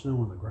foot of snow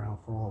on the ground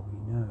for all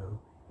we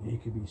know, and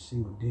it could be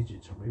single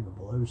digits or maybe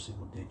below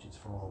single digits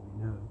for all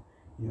we know.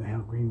 You know how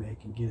Green Bay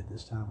can get at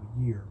this time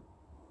of year.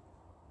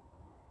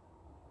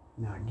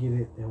 Now I get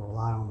it, they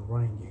rely on the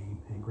running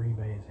game, and Green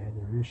Bay has had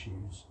their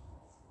issues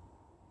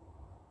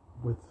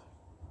with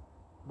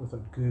a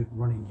good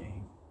running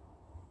game.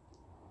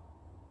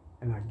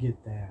 And I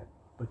get that,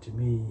 but to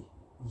me,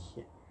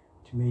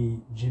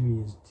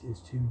 Jimmy is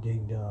too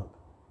dinged up.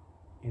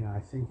 And I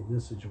think in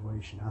this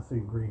situation, I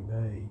think Green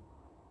Bay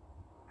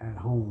at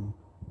home,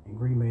 and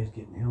Green Bay is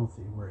getting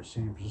healthy, whereas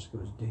San Francisco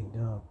is dinged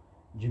up.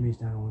 Jimmy's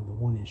not only the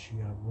one issue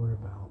you got to worry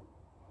about.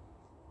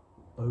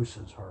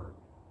 Bosa's hurt.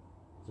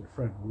 So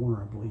Fred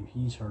Warner, I believe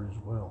he's hurt as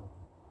well.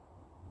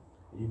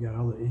 And you got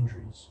other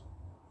injuries.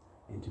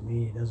 And to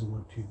me, it doesn't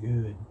look too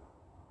good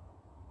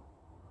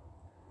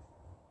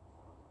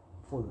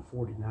for the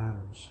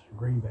 49ers.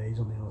 Green Bay's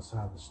on the other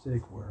side of the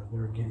stick where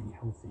they're getting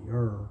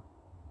healthier,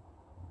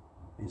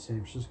 and San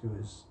Francisco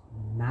is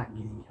not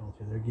getting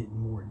healthier. They're getting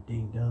more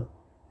dinged up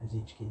as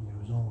each game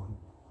goes on.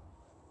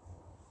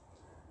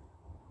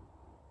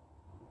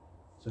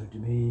 So to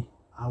me,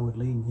 I would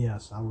lean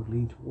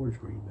towards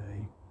Green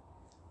Bay.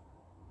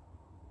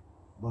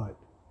 But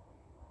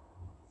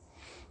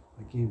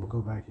again, we'll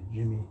go back to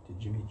Jimmy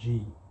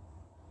G.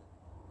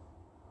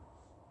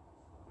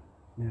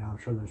 Now I'm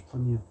sure there's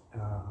plenty of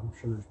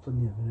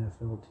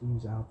NFL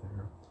teams out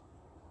there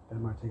that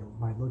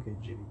might look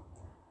at Jimmy.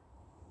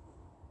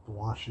 The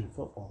Washington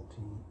football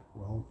team.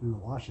 Well, in the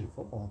Washington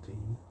football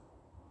team,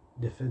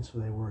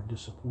 defensively they were a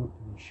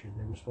disappointment this year.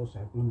 They were supposed to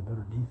have one of the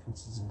better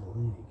defenses in the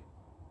league.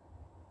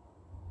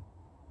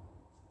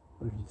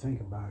 But if you think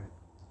about it,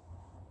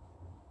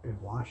 if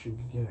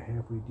Washington could get a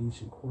halfway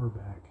decent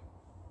quarterback,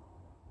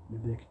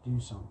 maybe they could do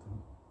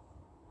something.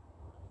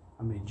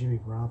 I mean, Jimmy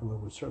Garoppolo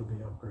would certainly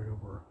be an upgrade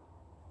over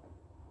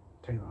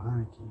Taylor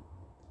Heineke.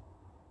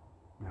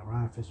 Now,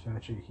 Ryan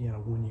Fitzpatrick, he had a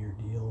one-year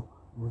deal.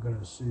 We're going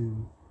to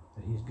assume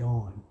that he's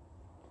gone.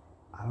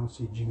 I don't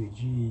see Jimmy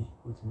G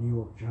with the New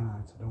York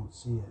Giants. I don't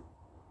see it.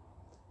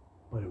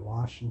 But at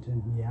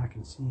Washington, yeah, I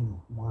can see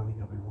him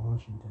winding up in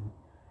Washington.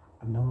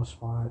 Another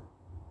spot,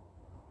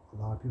 a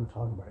lot of people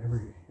talk about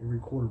every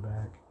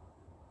quarterback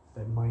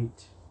that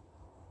might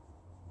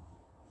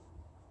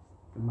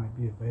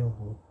be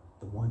available.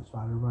 The one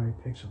spot everybody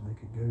picks them they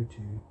could go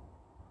to.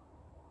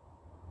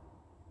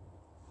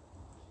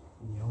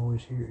 And you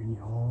always hear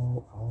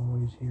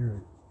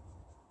it.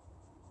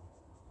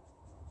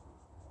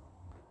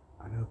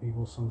 I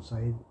know some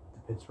say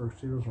the Pittsburgh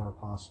Steelers are a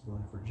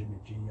possibility for Jimmy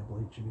G. I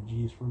believe Jimmy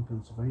G is from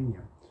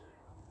Pennsylvania.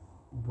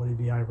 Would it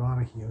be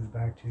ironic he goes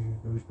back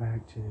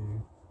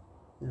to,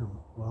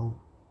 well,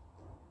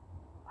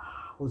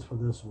 let's put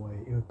it this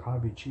way. It would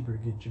probably be cheaper to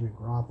get Jimmy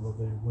Garoppolo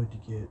than it would to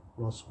get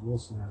Russell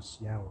Wilson out of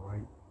Seattle,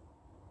 right?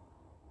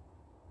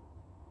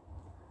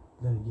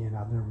 Then again,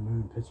 I've never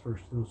known Pittsburgh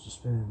Steelers to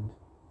spend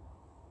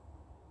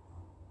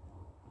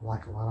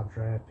like a lot of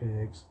draft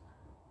picks,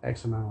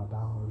 X amount of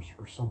dollars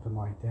or something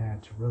like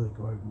that to really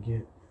go out and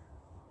get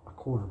a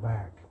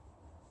quarterback.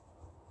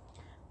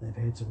 They've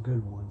had some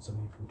good ones. I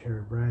mean, from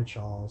Terry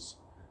Bradshaw's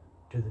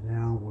to the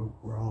now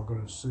we're all going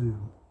to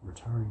assume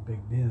retiring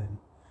Big Ben.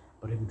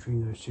 But in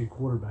between those two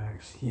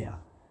quarterbacks, yeah,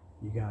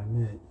 you got to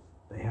admit,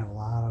 they had a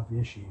lot of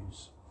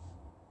issues.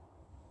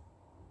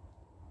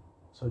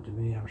 So to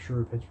me, I'm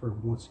sure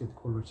Pittsburgh wants to get the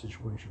quarterback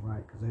situation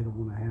right because they don't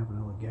want to have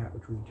another gap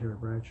between Terry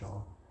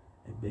Bradshaw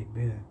and Big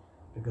Ben.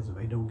 Because if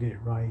they don't get it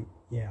right,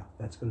 yeah,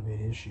 that's going to be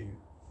an issue.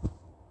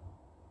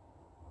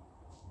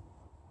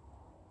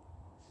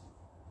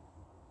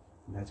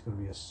 And that's going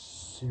to be a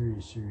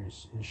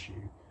serious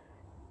issue.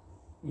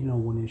 You know,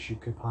 one issue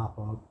could pop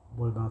up.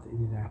 What about the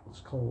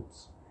Indianapolis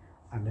Colts?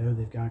 I know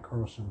they've got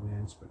Carson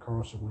Wentz, but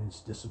Carson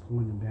Wentz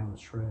disappointed them down the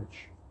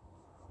stretch.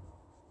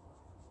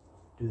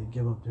 Do they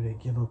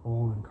give up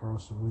on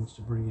Carson Wentz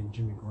to bring in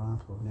Jimmy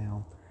Garoppolo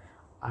now?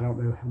 I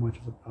don't know how much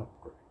of an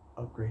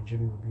upgrade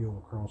Jimmy would be over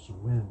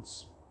Carson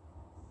Wentz,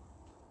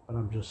 but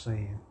I'm just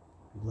saying,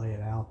 you lay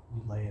it out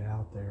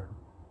there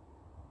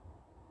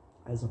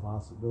as a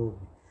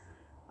possibility.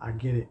 I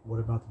get it. What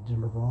about the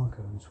Denver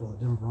Broncos? Well, the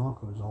Denver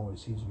Broncos always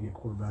seems to be a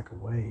quarterback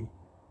away.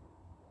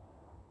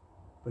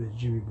 But would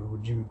Jimmy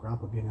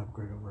Garoppolo be an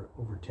upgrade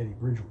over Teddy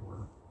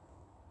Bridgewater?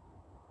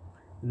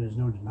 And there's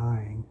no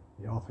denying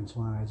the offensive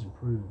line has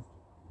improved.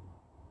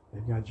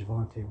 They've got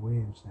Javonte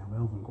Williams now.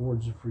 Melvin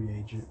Gordon's a free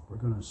agent. We're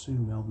going to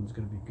assume Melvin's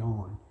going to be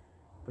gone.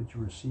 But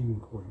your receiving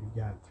core, you've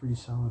got 3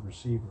 solid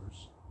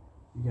receivers.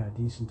 You got a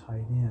decent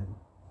tight end.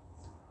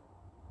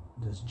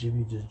 Does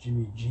Jimmy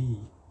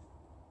G?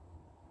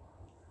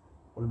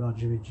 What about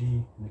Jimmy G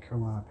and the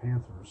Carolina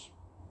Panthers?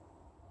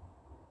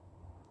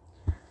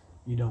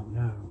 You don't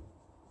know.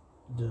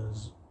 Do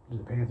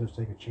the Panthers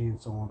take a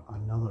chance on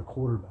another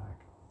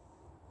quarterback?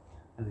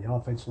 And the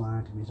offensive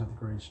line, to me, is not the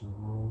greatest in the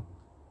world.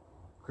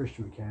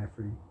 Christian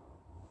McCaffrey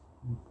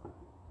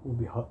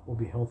will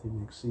be healthy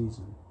next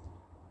season.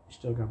 You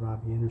still got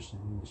Robbie Anderson,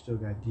 and you still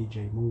got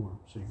DJ Moore,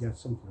 so you got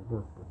something to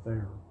work with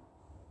there.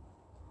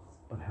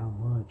 But how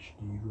much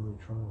do you really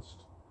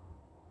trust?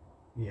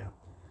 Yeah,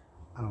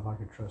 I don't know if I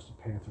can trust the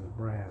Panthers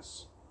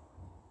brass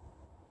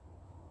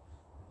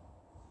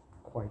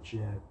quite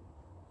yet.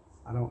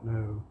 I don't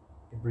know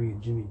if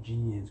bringing Jimmy G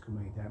in is going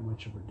to make that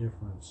much of a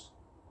difference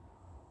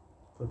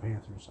for the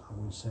Panthers. I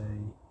would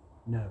say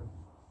no.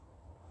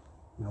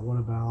 Now, what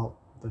about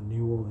the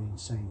New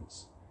Orleans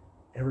Saints?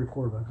 Every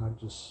quarterback I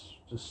just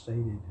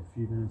stated a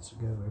few minutes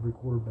ago, every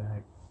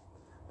quarterback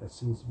that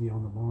seems to be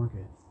on the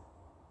market,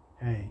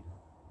 hey,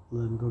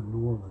 let him go to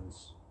New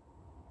Orleans.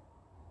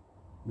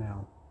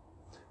 Now,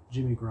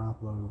 Jimmy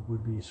Garoppolo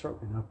would be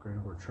certainly an upgrade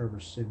over Trevor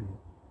Siemian.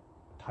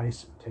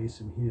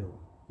 Taysom Hill,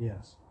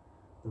 yes.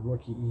 The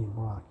rookie Ian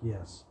Brock,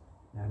 yes.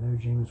 Now, I know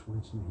Jameis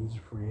Winston, he's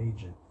a free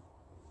agent,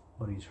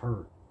 but he's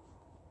hurt.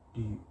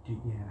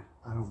 Yeah,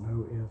 I don't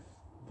know if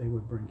they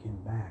would bring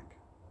him back.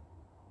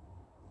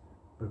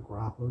 But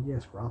Garoppolo,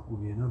 yes, Garoppolo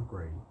would be an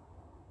upgrade.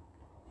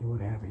 he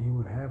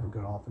would have a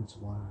good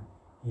offensive line.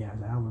 He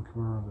has Alvin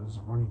Kamara as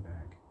a running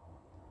back.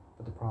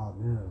 But the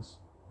problem is,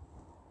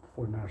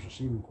 the 49ers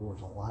receiving corps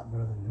is a lot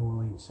better than New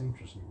Orleans Saints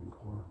receiving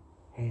corps.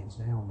 Hands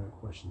down, no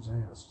questions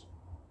asked.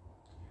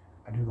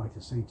 I do like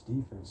the Saints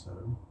defense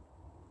though.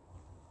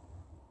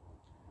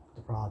 But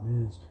the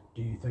problem is,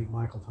 do you think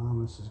Michael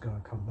Thomas is going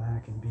to come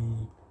back and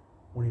be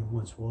what he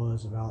once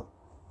was about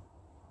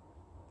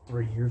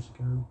 3 years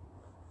ago?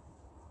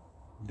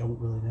 Don't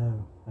really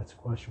know. That's a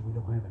question we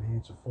don't have an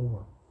answer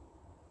for.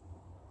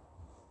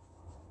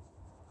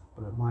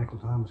 But if Michael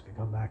Thomas can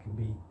come back and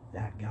be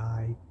that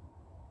guy,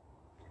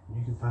 and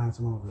you can find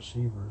some other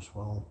receivers,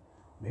 well,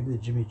 maybe the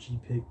Jimmy G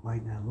pick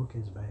might not look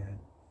as bad.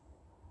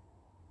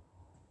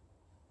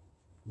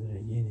 Then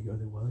again,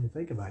 you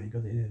think about it, you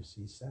go to the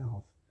NFC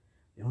South,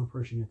 the only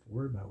person you have to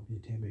worry about would be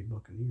the Tampa Bay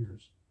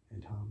Buccaneers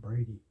and Tom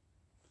Brady.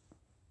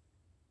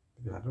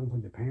 Because I don't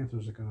think the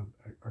Panthers are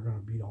gonna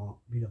beat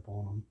up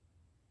on them.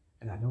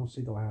 And I don't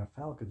see the Atlanta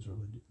Falcons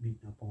really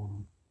beating up on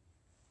them.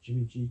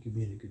 Jimmy G could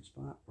be in a good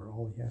spot where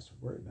all he has to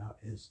worry about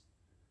is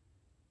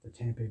the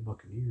Tampa Bay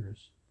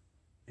Buccaneers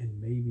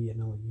and maybe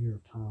another year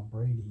of Tom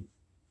Brady.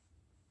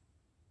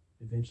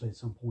 Eventually, at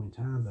some point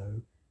in time,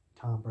 though,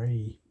 Tom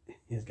Brady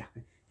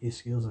his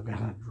skills have got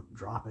to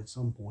drop at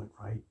some point,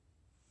 right?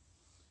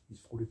 He's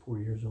 44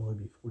 years old,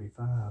 he'll be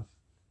 45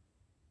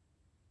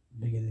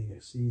 beginning of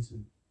the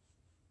season.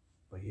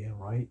 But yeah,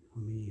 right? I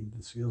mean,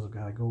 the skills have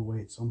got to go away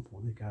at some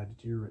point. They got to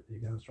deteriorate. They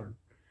got to start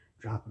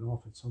dropping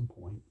off at some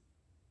point.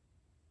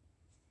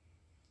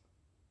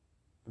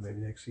 But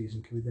maybe next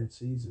season could be that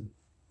season.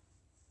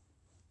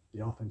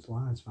 The offense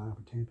line's fine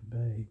for Tampa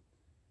Bay.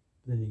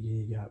 But then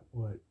again, you got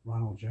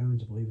Ronald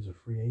Jones, I believe, is a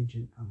free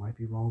agent. I might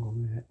be wrong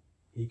on that.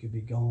 He could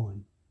be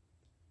gone.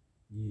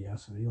 Yeah,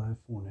 so you'll have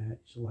Fournette.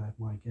 You still have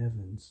Mike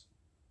Evans.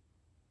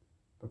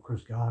 But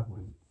Chris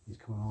Godwin, he's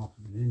coming off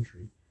of an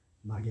injury.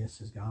 My guess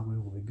is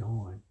Godwin will be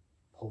gone.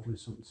 Hopefully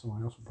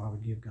someone else will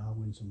probably give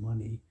Godwin some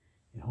money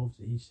in hopes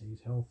that he stays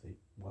healthy.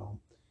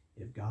 Well,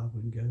 if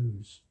Godwin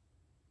goes,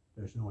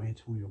 there's no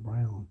Antonio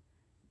Brown.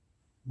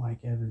 Mike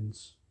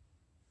Evans,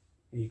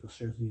 Eagles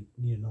seriously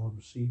need another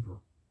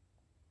receiver.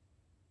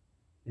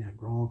 Now,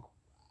 Gronk,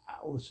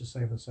 let's just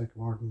say for the sake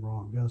of argument,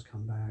 Gronk does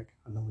come back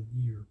another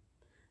year.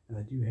 And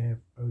they do have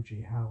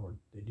O.J. Howard.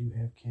 They do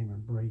have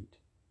Cameron Brate.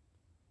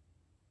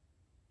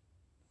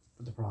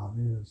 But the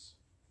problem is,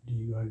 do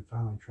you go and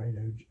finally trade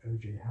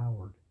O.J.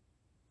 Howard?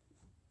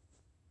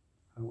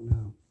 I don't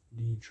know.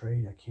 Do you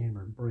trade a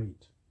Cameron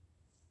Brate?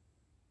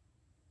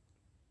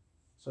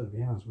 So to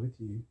be honest with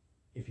you,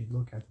 if you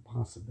look at the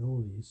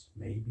possibilities,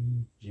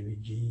 maybe Jimmy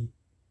G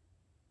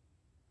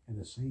and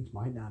the Saints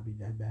might not be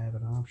that bad of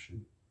an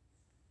option.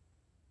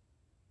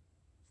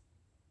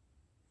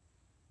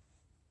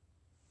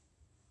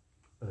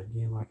 But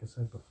again, like I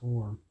said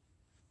before,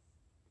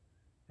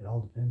 it all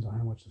depends on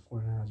how much the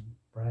 49ers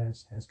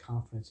brass has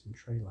confidence in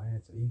Trey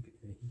Lance that he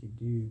could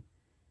do,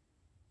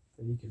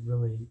 that he could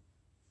really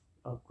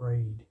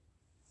upgrade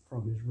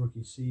from his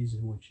rookie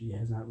season, which he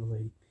has not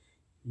really.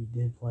 He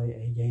did play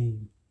a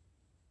game,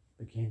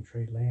 but can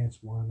Trey Lance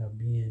wind up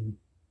being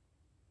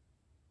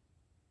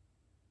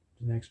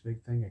the next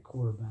big thing at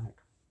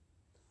quarterback?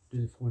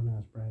 Do the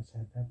 49ers brass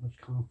have that much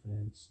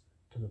confidence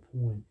to the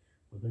point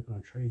where they're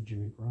going to trade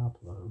Jimmy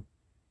Garoppolo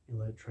and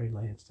let Trey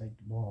Lance take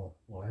the ball?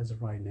 Well, as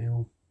of right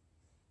now,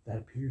 that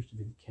appears to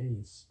be the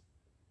case.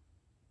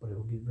 But it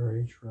will get very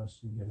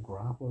interesting if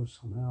Garoppolo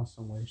somehow,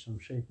 some way, some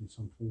shape, in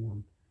some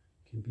form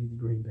can beat the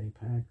Green Bay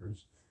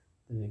Packers.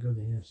 Then they go to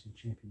the NFC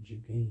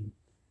Championship game.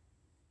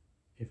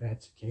 If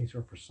that's the case,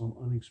 or for some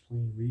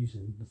unexplained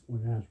reason, the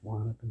 49ers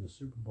wind up in the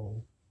Super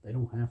Bowl, they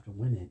don't have to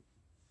win it.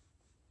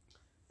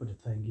 But the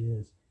thing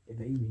is, if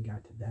they even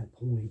got to that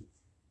point,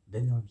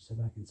 then they'll have to sit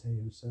back and say to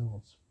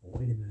themselves,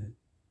 well, wait a minute.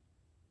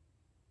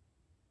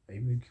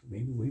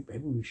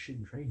 Maybe we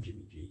shouldn't trade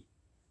Jimmy G.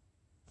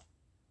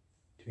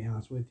 To be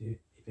honest with you,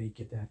 if they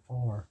get that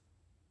far,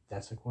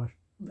 that's a question.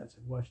 That's a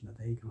question that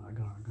they are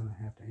gonna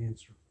have to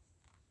answer.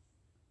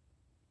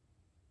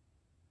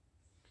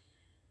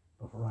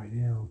 But for right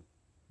now,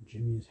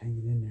 Jimmy is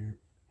hanging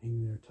in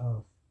there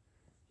tough.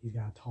 He's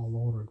got a tall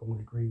order going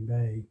to Green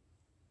Bay.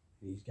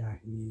 And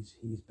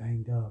he's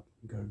banged up.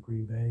 You go to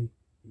Green Bay,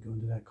 you go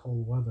into that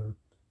cold weather.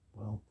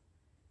 Well,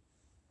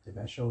 if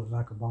that show is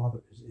not gonna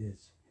bother if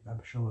that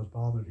show is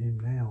bothering him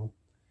now,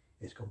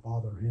 it's gonna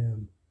bother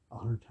him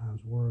 100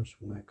 times worse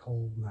when that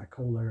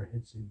cold air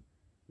hits him,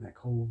 when that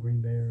cold Green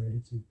Bay air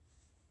hits him.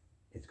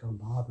 It's gonna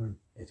bother him.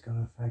 It's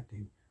gonna affect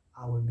him.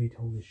 I would be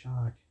totally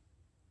shocked.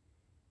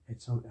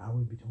 I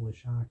would be totally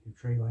shocked if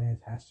Trey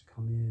Lance has to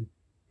come in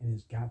and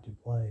has got to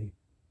play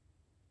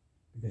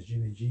because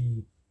Jimmy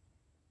G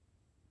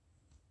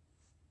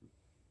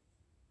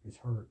is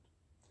hurt.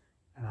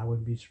 And I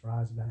wouldn't be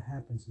surprised if that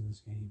happens in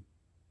this game.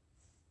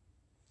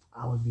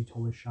 I would be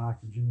totally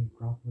shocked if Jimmy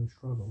Garoppolo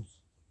struggles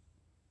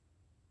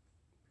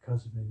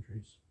because of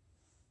injuries.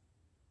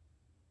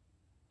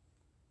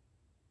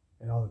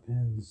 It all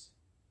depends.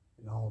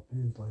 Ladies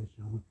and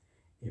gentlemen.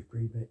 If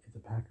the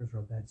Packers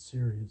are that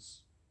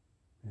serious,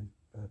 and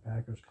the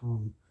Packers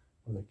come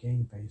with a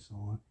game face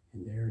on,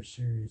 and they're as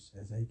serious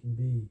as they can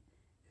be.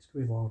 It's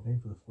going to be a long day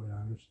for the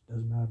 49ers.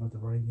 Doesn't matter about the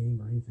running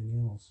game or anything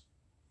else.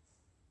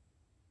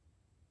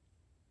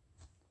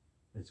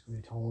 It's going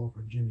to be tall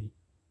for Jimmy.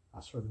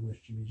 I certainly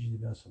wish Jimmy G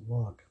the best of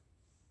luck.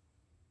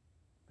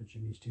 But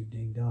Jimmy's too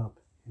dinged up,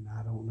 and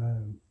I don't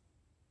know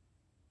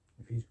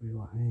if he's going to be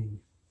able to hang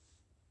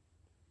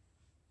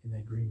in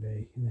that Green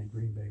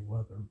Bay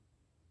weather.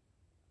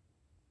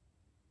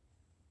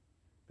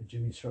 But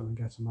Jimmy certainly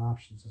got some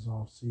options this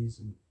off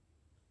season.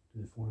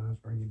 Do the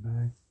 49ers bring him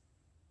back?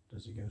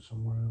 Does he go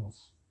somewhere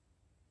else?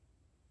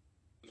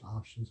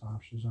 Options,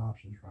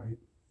 right?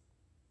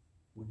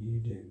 What do you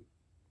do?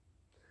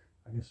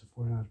 I guess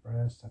the 49ers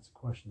brass, that's a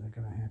question they're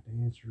going to have to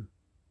answer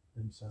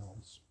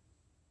themselves.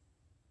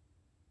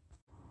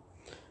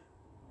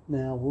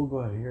 Now, we'll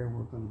go out here and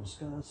we're going to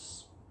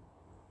discuss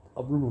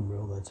a rumor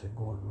mill that's been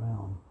going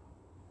around.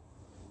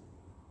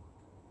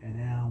 And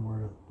now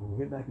we'll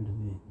get back into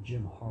the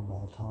Jim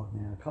Harbaugh talk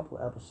now. A couple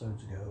of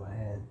episodes ago, I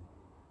had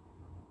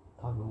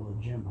talked about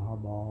Jim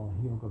Harbaugh.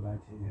 He will go back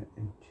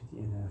into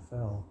the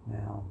NFL.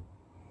 Now,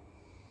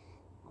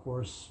 of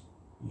course,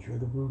 you hear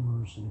the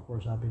rumors, and of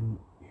course, I've been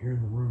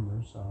hearing the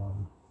rumors.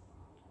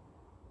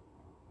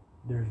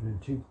 There's been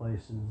two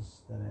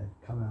places that have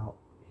come out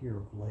here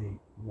of late.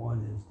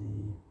 One is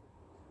the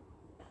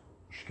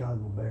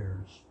Chicago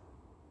Bears.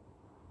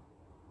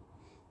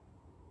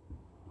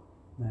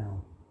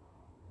 Now,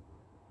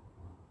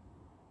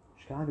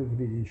 Chicago could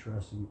be an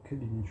interesting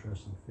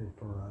fit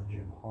for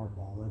Jim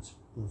Harbaugh. Let's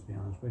be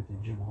honest with you.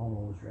 Jim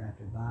Harbaugh was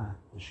drafted by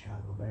the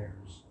Chicago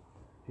Bears.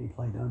 He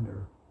played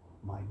under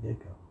Mike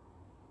Ditka.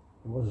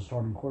 He was a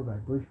starting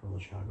quarterback briefly for the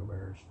Chicago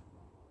Bears.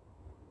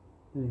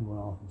 Then he went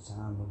off and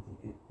signed with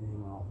the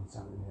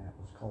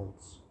Indianapolis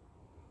Colts.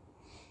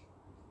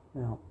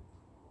 Now,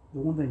 the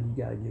one thing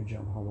you got to give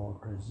Jim Harbaugh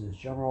credit is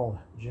Jim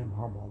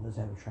Harbaugh does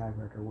have a track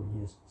record where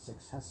he is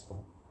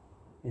successful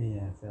in the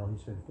NFL. He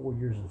spent 4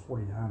 years in the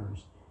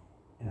 49ers,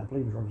 and I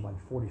believe his record was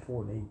like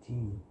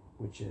 44-18,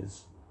 which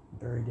is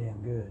very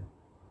damn good.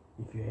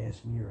 If you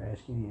ask me or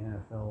ask any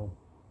NFL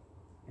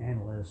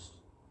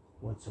analyst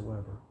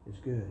whatsoever, it's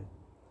good.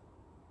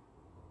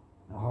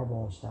 Now,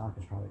 Harbaugh's stock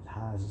is probably as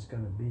high as it's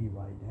going to be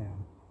right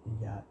now. He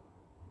got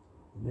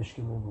the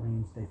Michigan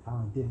Wolverines. They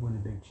finally did win a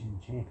Big Ten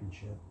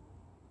championship.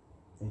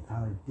 They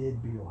finally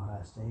did beat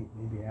Ohio State.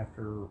 Maybe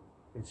after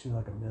it seemed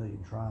like a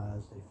million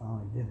tries, they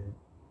finally did it.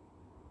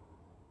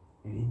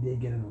 And he did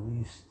get them at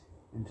least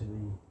into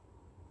the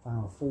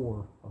Final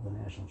Four of the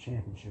national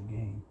championship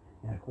game.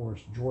 And of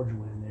course, Georgia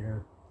went in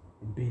there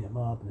and beat them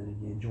up. And then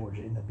again,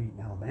 Georgia ended up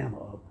beating Alabama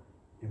up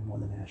and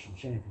won the national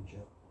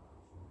championship.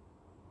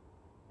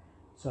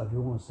 So if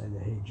you want to say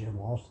that, hey, Jim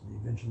lost to the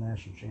eventual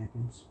national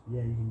champions,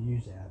 yeah, you can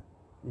use that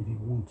if you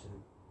want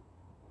to.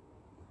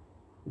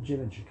 But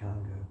Jim in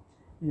Chicago,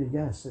 you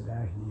got to sit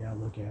back and you got to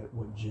look at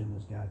what Jim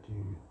has got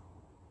to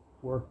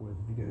work with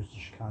if he goes to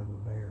Chicago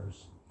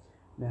Bears.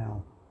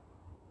 Now,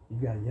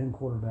 you've got a young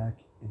quarterback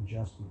in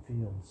Justin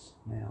Fields.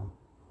 Now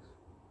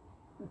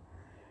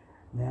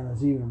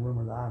there's even a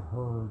rumor that I've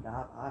heard,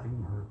 I've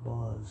even heard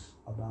buzz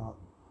about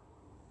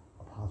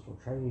a possible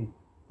trade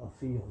of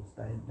Fields.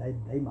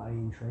 They might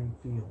even trade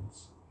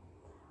Fields.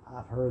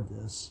 I've heard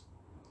this,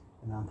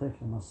 and I'm thinking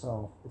to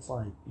myself, it's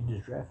like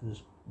you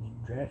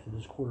drafted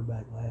this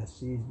quarterback last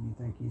season. You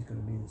think he's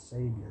going to be the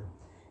savior,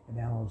 and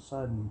now all of a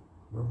sudden,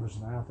 rumors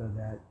are out there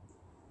that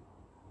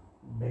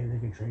maybe they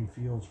could trade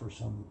Fields for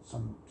some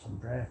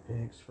draft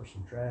picks,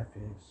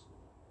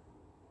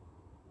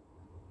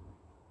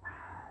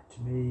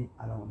 To me,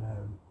 I don't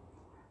know.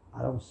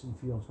 I don't see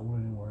Fields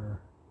going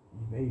anywhere.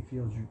 You made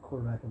Fields your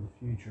quarterback of the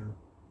future.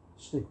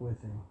 Stick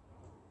with him.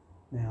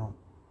 Now,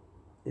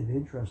 it'd be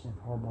interesting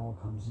if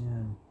Harbaugh comes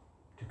in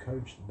to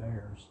coach the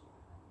Bears.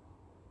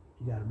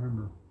 You got to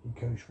remember, he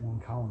coached one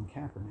Colin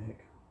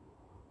Kaepernick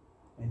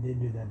and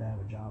didn't do that bad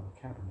of a job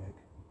with Kaepernick.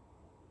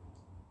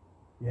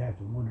 You have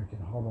to wonder, can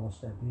Harbaugh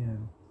step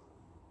in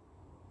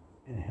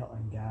and help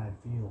and guide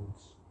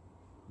Fields?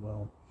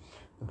 Well,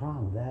 the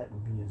problem with that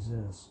would be is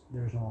this: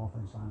 there's no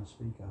offense line to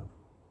speak of.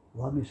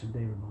 Love me some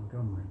David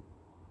Montgomery.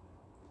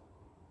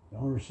 The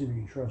only receiver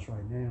you can trust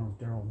right now is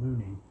Darrell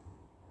Mooney,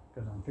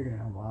 because I'm figuring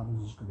out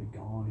Robbins is going to be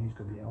gone. He's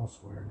going to be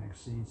elsewhere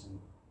next season.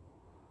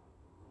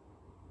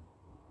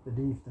 The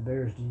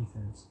Bears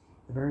defense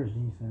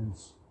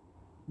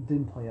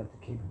didn't play up to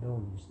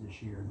capabilities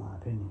this year, in my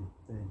opinion.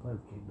 They didn't play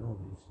up to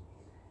capabilities.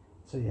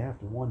 So you have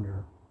to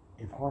wonder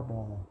if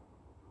Harbaugh,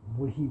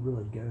 would he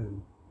really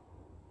go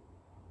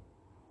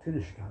to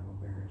the Chicago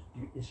Bears?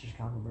 Is the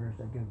Chicago Bears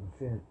that good of a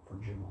fit for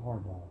Jim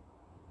Harbaugh?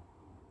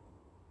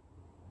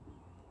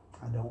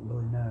 I don't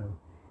really know.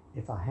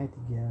 If I had to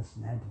guess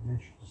and had to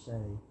venture to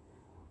say,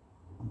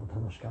 I'm going to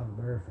tell the Chicago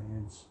Bears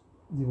fans,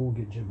 you won't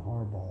get Jim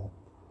Harbaugh.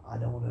 I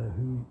don't know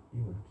who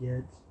you would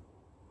get,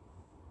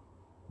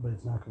 but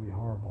it's not going to be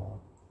Harbaugh.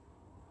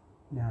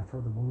 Now, I've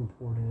heard the one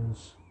report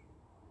is,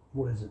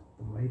 the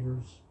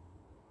Raiders?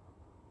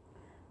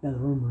 Now, the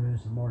rumor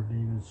is that Mark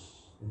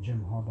Davis and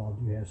Jim Harbaugh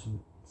do have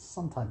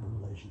some type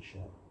of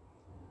relationship.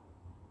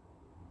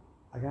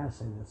 I gotta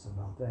say this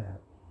about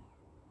that.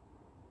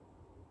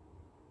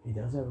 He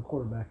does have a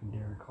quarterback in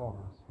Derek Carr,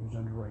 who's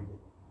underrated.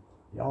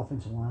 The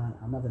offensive line,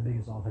 I'm not the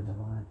biggest offensive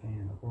line fan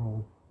in the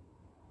world,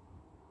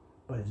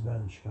 but it's better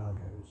than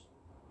Chicago's.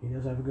 He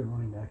does have a good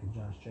running back in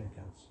Josh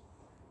Jacobs.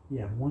 You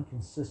have one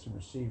consistent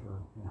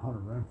receiver in Hunter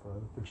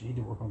Renfrow, but you need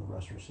to work on the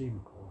rest of the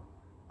receiving core.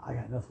 I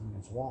got nothing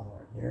against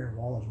Waller. Darren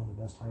Waller's one of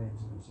the best tight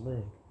ends in this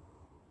league.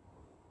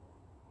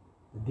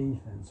 The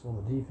defense,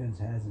 well, the defense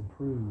has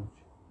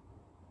improved.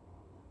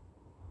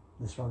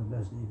 This is probably the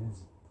best defense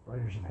the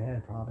Raiders have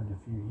had probably in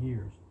a few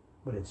years,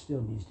 but it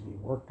still needs to be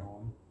worked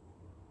on.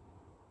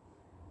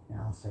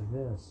 Now, I'll say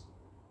this.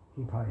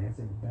 He probably has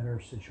a better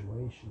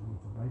situation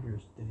with the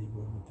Raiders than he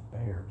would with the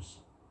Bears.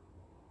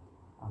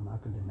 I'm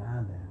not going to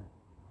deny that.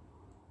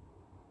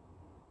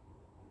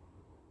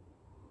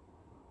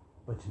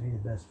 But to me,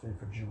 the best fit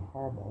for Jim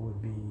Harbaugh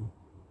would be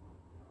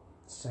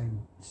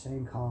same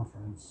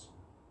conference,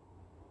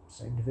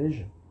 same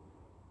division.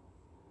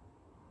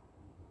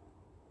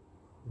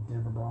 The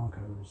Denver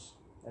Broncos.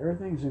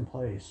 Everything's in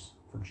place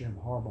for Jim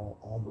Harbaugh,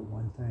 all but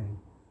one thing,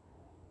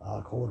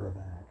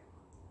 quarterback.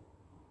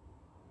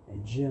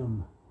 And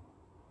Jim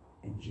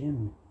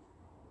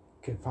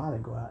could finally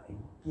go out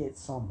and get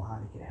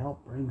somebody, could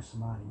help bring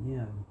somebody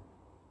in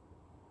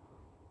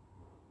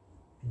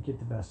and get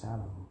the best out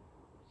of them.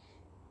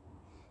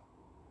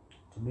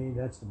 To me,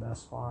 that's the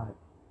best spot,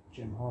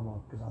 Jim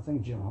Harbaugh, because I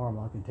think Jim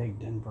Harbaugh can take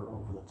Denver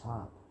over the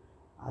top.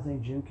 I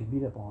think Jim could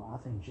beat the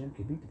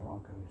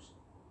Broncos.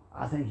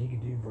 I think he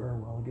could do very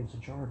well against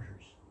the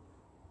Chargers.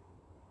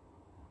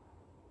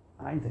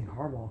 I think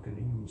Harbaugh could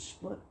even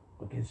split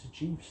against the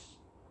Chiefs.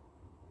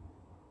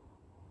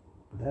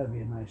 But that would be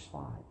a nice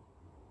spot.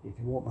 If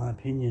you want my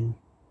opinion,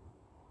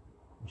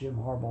 Jim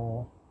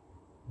Harbaugh,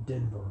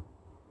 Denver,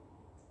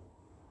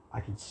 I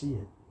could see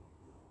it.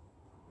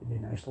 It'd be a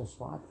nice little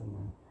spot for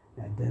him.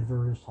 Now,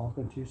 Denver is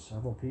talking to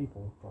several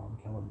people from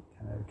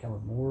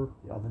Kellen Moore,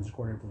 the offensive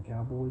coordinator for the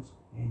Cowboys,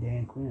 and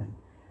Dan Quinn.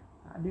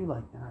 I do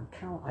like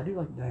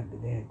the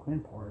Dan Quinn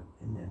part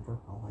in Denver.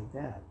 I like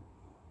that.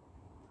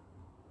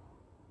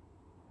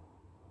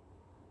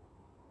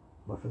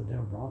 But for the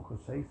Denver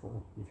Broncos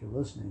faithful, if you're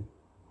listening,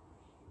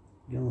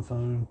 get on the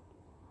phone,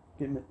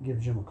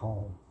 give Jim a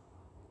call.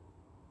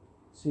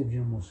 See if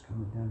Jim wants to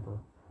come to Denver.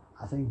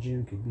 I think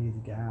Jim could be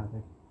the guy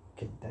that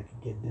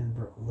could get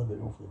Denver a little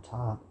bit over the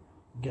top,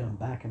 get them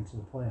back into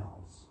the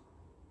playoffs.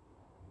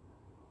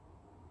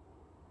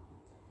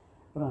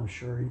 But I'm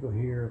sure you go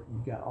here,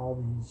 you've got all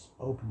these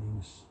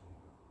openings,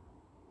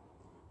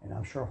 and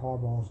I'm sure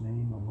Harbaugh's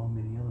name, among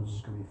many others,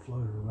 is going to be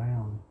floated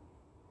around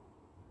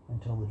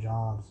until the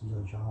jobs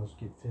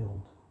get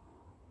filled.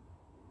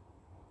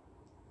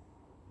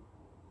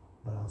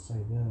 But I'll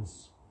say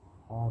this,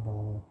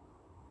 Harbaugh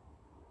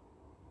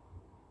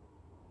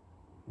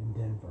in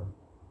Denver.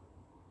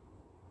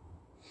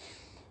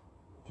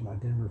 To my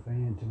Denver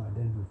fan, to my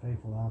Denver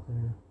faithful out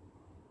there,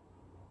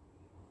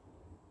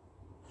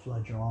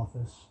 flood your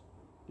office.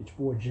 Get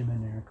your boy Jim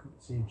in there.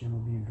 See if Jim will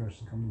be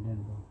interested in coming to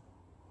Denver.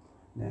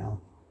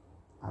 Now,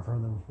 I've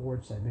heard the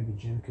reports that maybe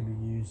Jim could be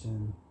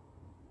using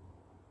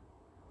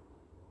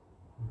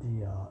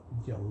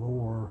the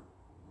allure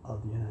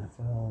of the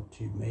NFL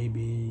to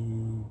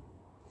maybe,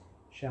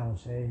 shall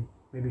I say,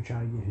 maybe try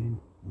to get him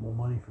more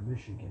money for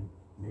Michigan.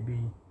 Maybe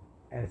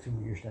add a few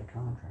more years to that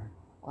contract.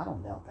 Well, I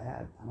don't doubt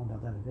that. I don't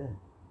doubt that a bit.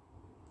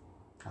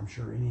 I'm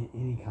sure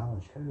any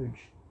college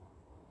coach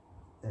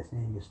that's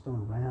name gets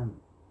thrown around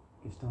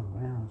as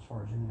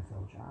far as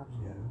NFL jobs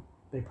go,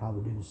 they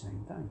probably do the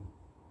same thing.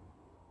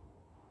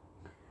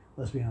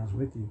 Let's be honest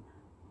with you.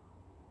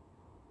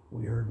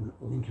 We heard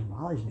Lincoln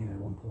Riley's name at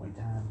one point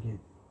in time get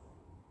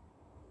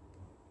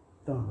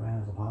thrown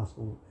around as a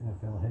possible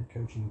NFL head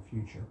coaching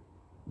future.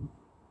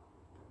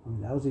 I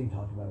mean, that was even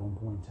talked about at one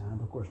point in time.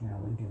 But of course,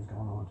 now Lincoln's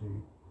gone on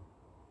to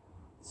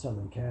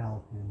Southern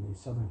Cal, and the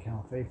Southern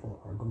Cal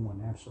faithful are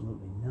going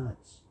absolutely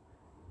nuts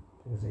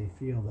because they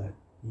feel that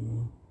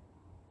he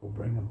will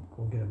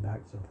get them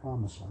back to the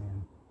promised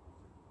land.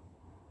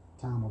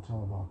 Time will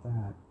tell about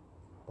that.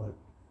 But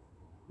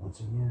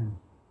once again,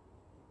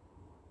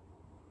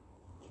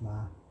 to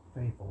my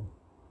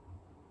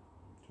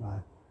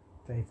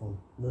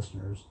faithful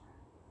listeners,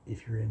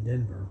 if you're in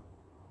Denver,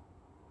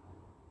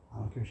 I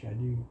don't care what you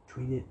gotta do,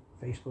 tweet it,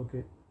 Facebook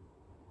it,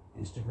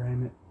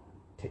 Instagram it,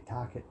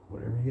 TikTok it,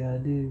 whatever you gotta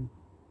do.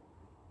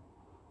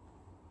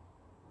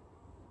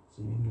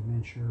 So you can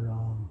convince your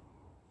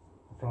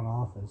front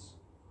office,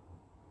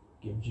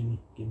 give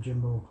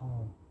Jimbo a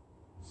call,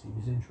 see if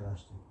he's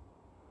interested.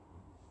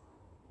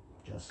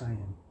 Just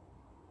saying.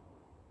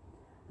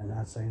 I'm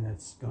not saying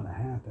that's gonna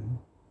happen,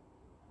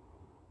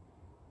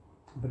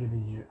 but I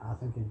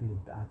think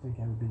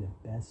that would be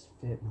the best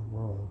fit in the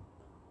world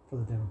for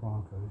the Denver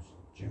Broncos,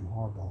 Jim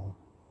Harbaugh.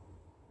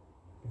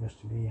 Because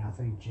to me, I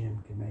think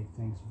Jim can make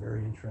things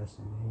very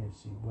interesting in the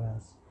AFC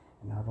West,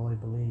 and I really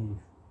believe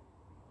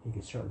he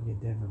could certainly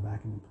get Denver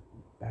back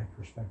to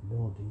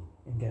respectability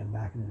and get them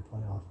back into the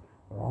playoffs.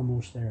 They're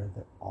almost there.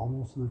 They're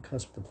almost on the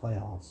cusp of the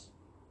playoffs.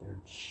 They're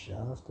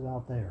just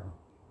about there.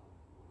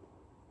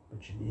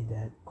 But you need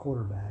that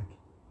quarterback,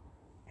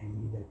 and you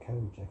need that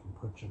coach that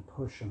can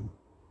push them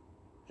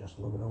just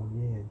a little bit over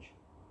the edge.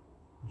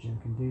 Jim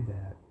can do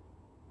that.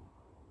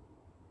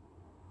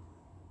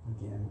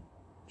 Again,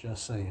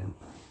 just saying.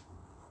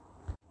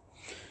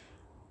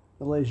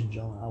 But ladies and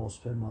gentlemen, I will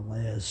spend my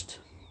last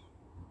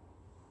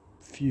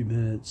few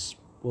minutes,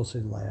 we'll say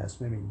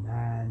last maybe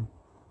 9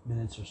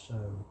 minutes or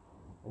so,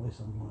 at least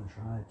I'm going to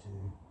try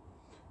to.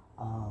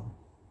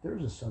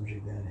 There's a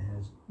subject that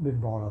has been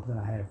brought up that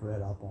I have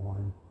read up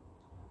on,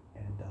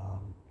 and I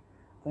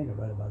think I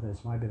read about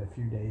this, might have been a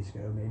few days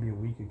ago, maybe a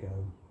week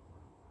ago.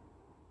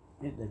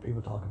 And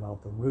people talk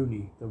about the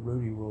Rooney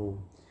rule,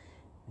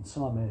 and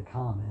someone made a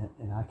comment,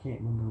 and I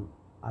can't remember.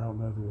 I don't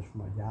know if it was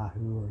from a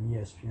Yahoo or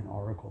ESPN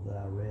article that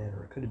I read,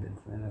 or it could have been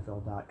from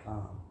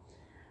NFL.com.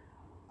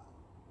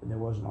 There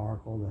was an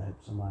article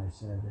that somebody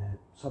said that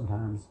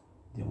sometimes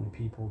the only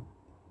people,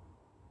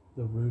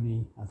 the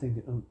only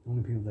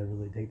people that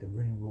really take the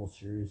Rooney rule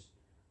serious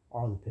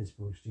are the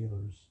Pittsburgh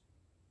Steelers,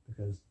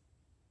 because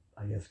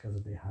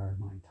they hired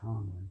Mike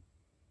Tomlin.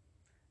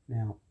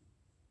 Now,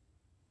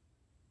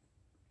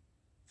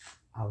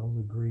 I will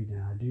agree.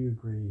 Now, I do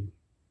agree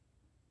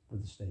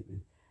with the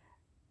statement.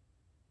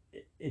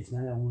 It's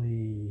not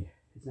only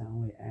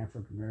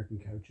African American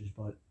coaches,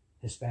 but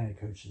Hispanic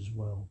coaches as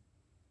well.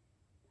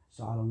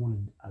 So I don't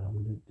want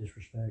to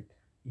disrespect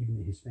even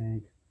the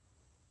Hispanic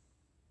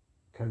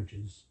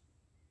coaches.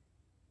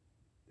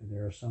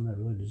 There are some that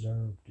really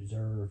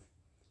deserve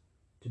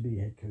to be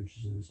head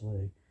coaches in this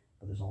league,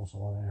 but there's also a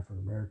lot of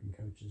African American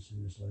coaches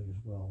in this league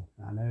as well.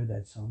 And I know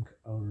that some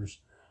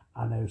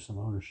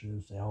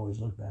ownerships, they always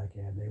look back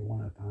at, they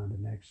want to find the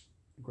next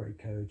great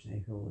coach, and they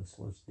go,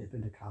 let's dip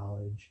into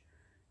college.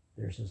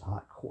 There's this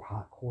hot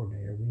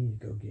coordinator. We need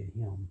to go get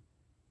him.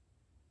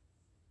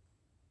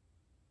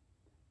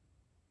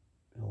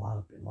 And a lot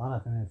of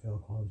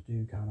NFL clubs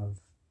do kind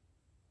of,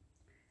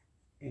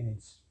 and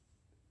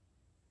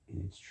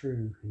it's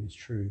true.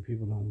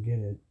 People don't get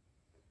it,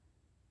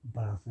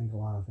 but I think a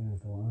lot of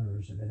NFL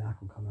owners, and they're not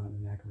going to come out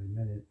and not going to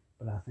admit it,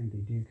 but I think they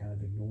do kind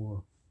of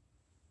ignore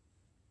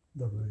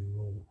the Rooney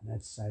rule, and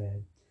that's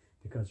sad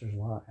because there's a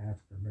lot of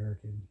African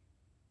American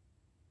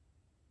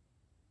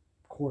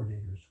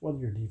coordinators, whether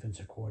you're a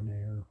defensive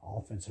coordinator,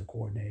 offensive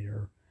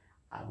coordinator,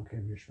 I don't care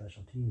if you're a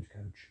special teams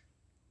coach.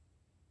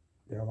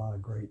 There are a lot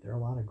of great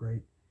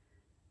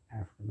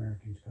African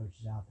American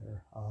coaches out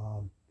there.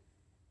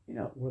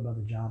 What about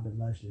the job that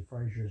Leslie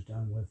Frazier has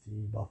done with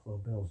the Buffalo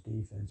Bills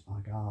defense? My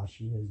gosh,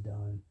 he has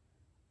done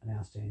an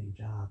outstanding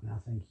job, and I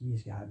think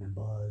he's gotten a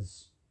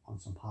buzz on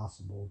some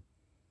possible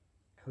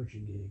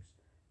coaching gigs.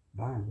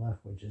 Byron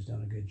Leftwich has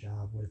done a good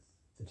job with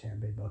the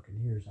Tampa Bay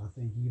Buccaneers. I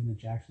think even the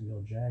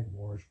Jacksonville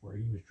Jaguars, where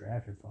he was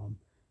drafted from,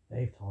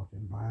 they've talked to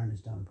him. Byron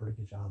has done a pretty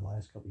good job the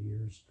last couple of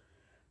years.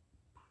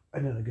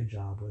 And done a good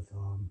job with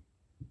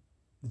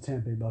the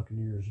Tampa Bay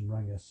Buccaneers and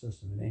running a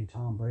system. And then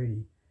Tom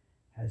Brady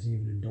has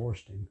even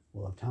endorsed him.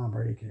 Well, if Tom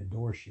Brady can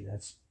endorse you,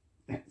 that's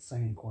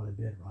saying quite a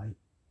bit, right?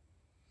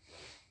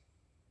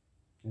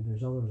 And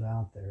there's others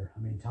out there. I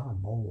believe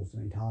Todd Bowles is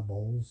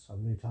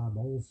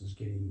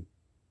getting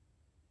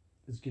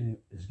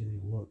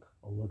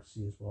a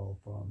look-see as well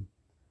from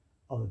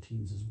other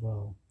teams as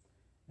well.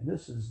 And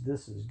this is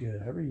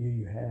good. Every year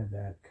you have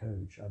that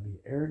coach.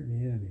 Eric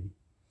Bieniemy,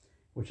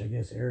 which I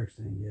guess Eric's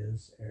thing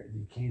is,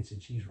 the Kansas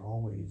City Chiefs were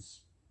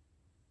always,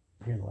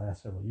 here in the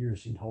last several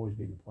years, seem to always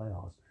be in the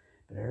playoffs.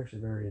 But Eric's a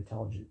very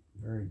intelligent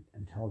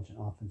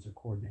offensive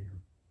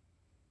coordinator.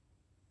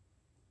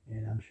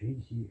 And I'm sure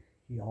he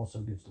also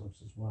gets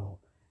looks as well.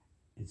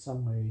 In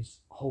some ways,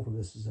 hopefully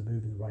this is a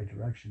move in the right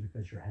direction,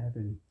 because you're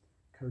having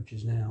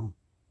coaches now,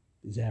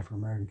 these African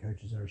American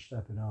coaches that are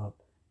stepping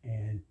up,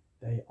 and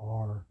they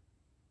are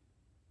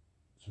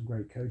some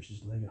great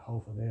coaches.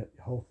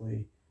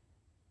 Hopefully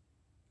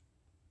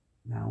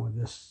not only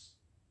this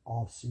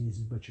off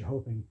season, but you're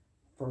hoping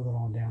further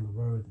on down the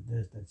road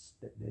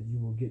that you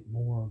will get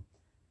more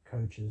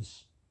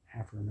coaches,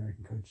 African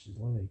American coaches in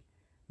the league.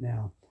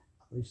 Now,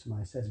 at least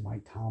somebody says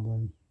Mike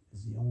Tomlin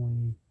is the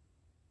only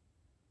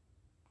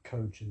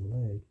coach in the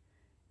league,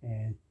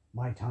 and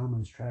Mike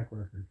Tomlin's track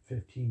record,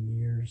 15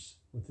 years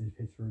with the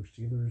Pittsburgh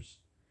Steelers,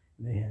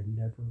 and they had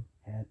never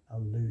had a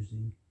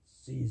losing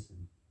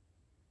season.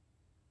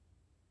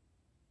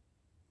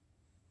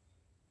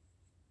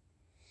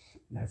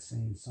 That's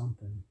saying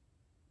something.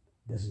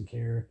 Doesn't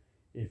care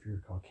if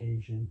you're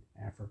Caucasian,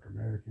 African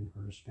American,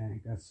 or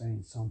Hispanic. That's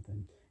saying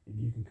something. If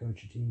you can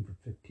coach a team for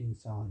 15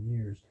 solid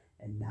years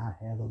and not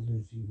have a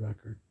losing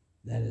record,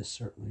 that is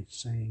certainly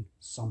saying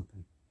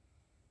something.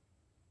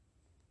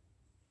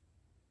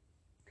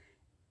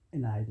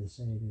 And I hate to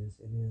say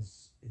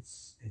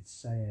it's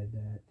sad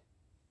that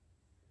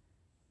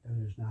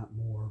there's not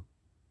more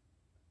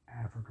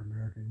African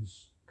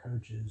Americans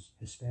coaches,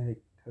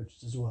 Hispanic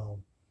coaches as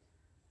well,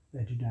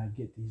 that do not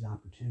get these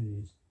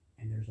opportunities.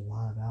 And there's a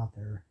lot out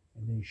there,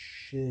 and they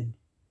should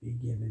be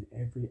given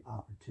every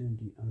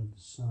opportunity under the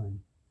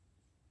sun.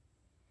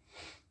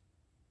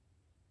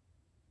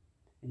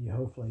 And you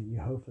hopefully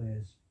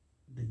as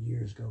the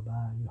years go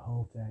by,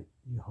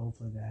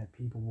 hopefully that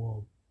people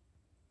will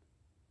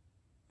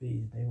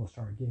they will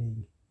start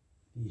getting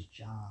these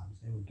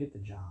jobs. They will get the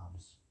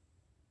jobs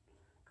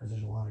because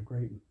there's a lot of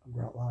great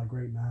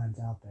minds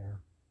out there.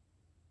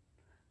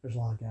 There's a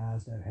lot of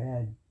guys that have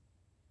had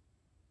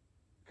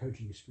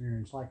coaching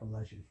experience like a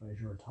Leslie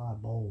Frazier or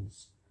Todd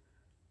Bowles,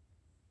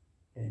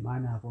 and it might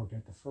not have worked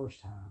out the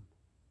first time,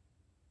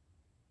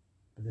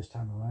 but this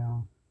time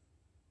around,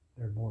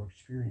 they're more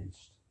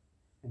experienced,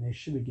 and they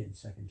should be getting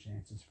second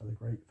chances for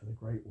the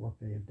great work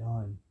they have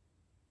done.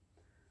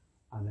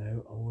 I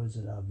know, was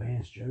it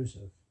Vance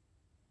Joseph?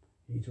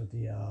 He's with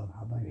the,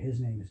 I believe his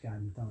name has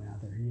gotten thrown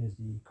out there. He is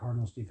the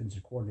Cardinals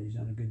defensive coordinator. He's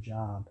done a good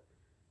job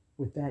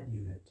with that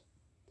unit,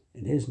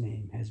 and his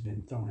name has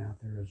been thrown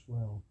out there as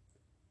well.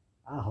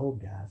 I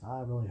hope, guys,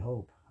 I really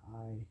hope.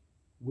 I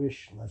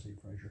wish Leslie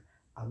Frazier.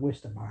 I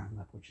wish the Byron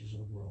Leftwiches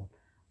of the world,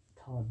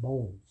 Todd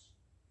Bowles,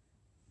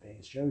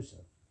 Vance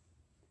Joseph,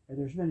 and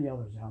there's many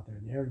others out there.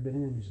 They've been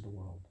enemies of the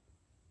world.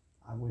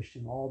 I wish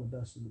them all the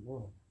best in the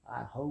world.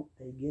 I hope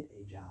they get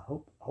a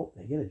job. Hope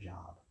they get a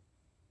job.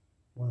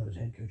 One of those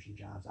head coaching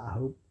jobs. I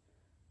hope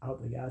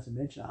the guys I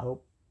mentioned, I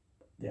hope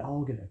they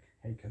all get a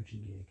head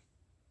coaching gig.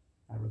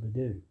 I really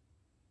do.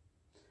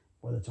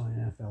 Whether it's on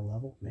an NFL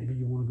level, maybe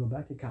you want to go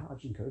back to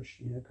college and coach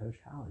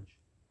college.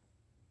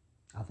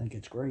 I think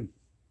it's great.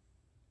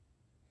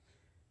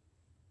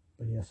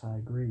 But yes, I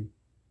agree.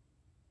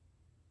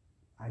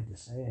 I hate to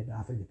say it,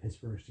 I think the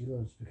Pittsburgh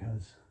Steelers,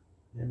 because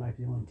they might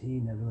be the only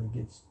team that really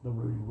gets the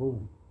Rudy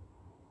rule.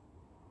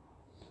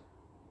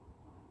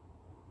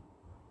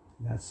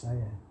 That's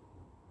sad.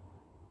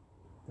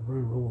 The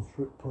Rudy rule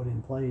was put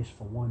in place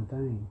for one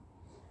thing.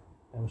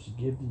 That was to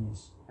give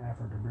these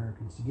African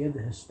Americans, to give the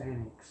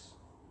Hispanics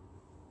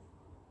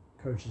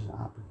coaches an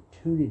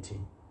opportunity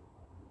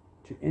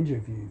to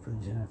interview for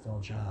these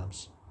NFL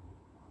jobs.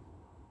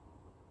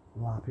 A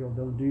lot of people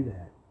don't do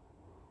that.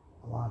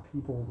 A lot of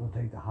people will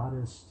take the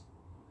hottest,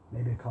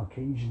 maybe a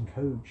Caucasian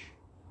coach,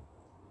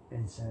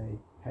 and say,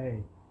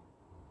 "Hey,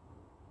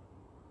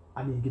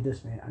 I need to get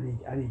this man.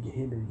 I need to get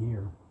him in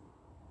here."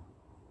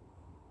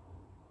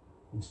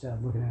 Instead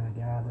of looking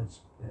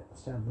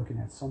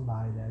at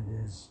somebody that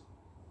is,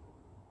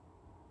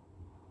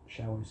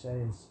 shall we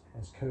say,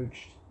 has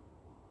coached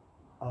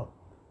up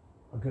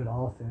a good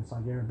offense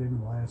like Aaron Bigman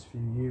the last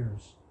few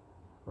years,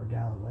 or a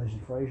guy like Leslie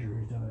Frazier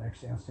who's done an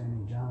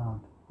outstanding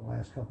job the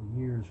last couple of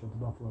years with the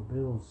Buffalo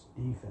Bills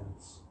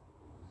defense.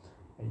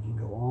 And you can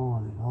go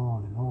on and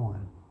on and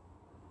on.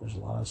 There's a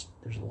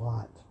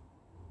lot.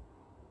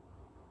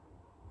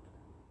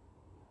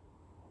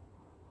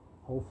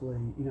 Hopefully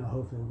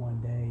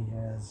one day,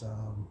 as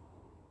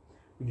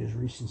we just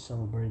recently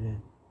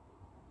celebrated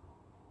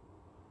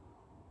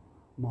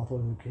Martin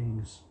Luther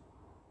King's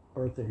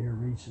birthday here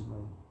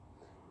recently,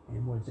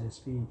 and was that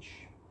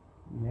speech?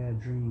 We had a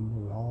dream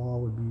that we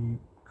all would be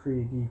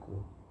created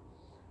equal.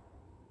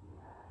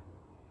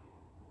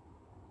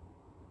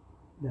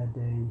 That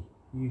day,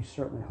 you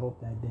certainly hope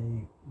that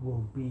day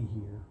will be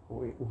here,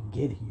 or it will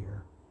get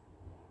here.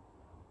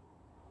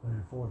 But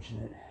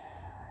unfortunate,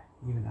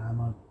 even I'm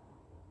a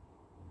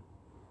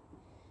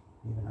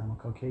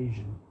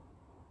Caucasian.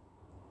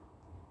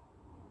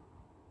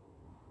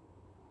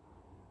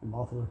 And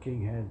Martin Luther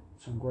King had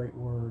some great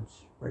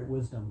words, great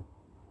wisdom.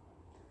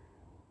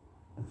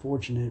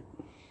 Unfortunate,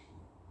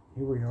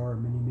 here we are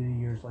many, many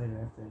years later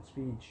after that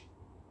speech.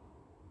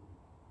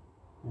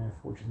 And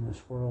unfortunately, in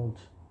this world,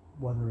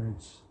 whether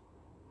it's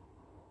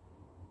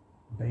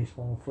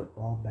baseball,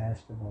 football,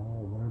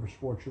 basketball, whatever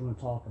sport you want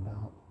to talk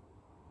about,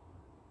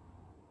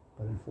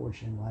 but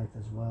unfortunately, life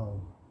as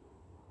well.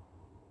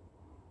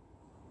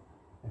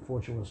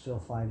 Unfortunately, we're still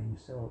fighting.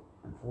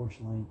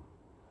 Unfortunately,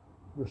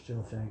 we're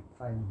still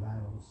fighting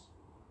battles.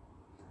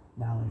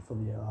 Not only for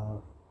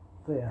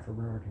the African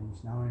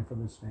Americans, not only for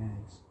the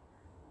Hispanics,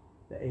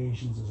 the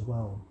Asians as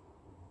well.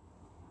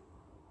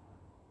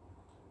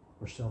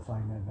 We're still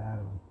fighting that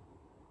battle.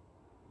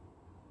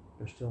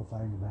 They're still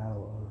fighting the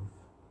battle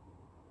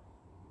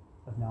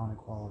of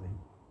non-equality.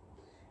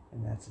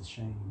 And that's a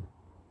shame,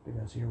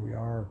 because here we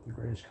are, the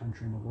greatest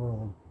country in the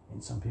world,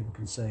 and some people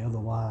can say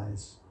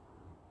otherwise,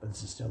 but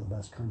this is still the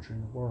best country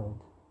in the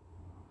world.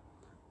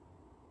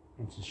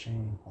 And it's a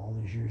shame, all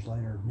these years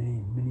later,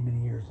 many, many,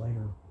 many years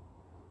later,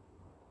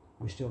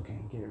 we still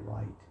can't get it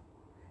right.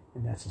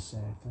 And that's a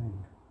sad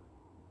thing.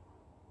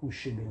 We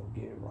should be able to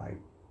get it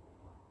right.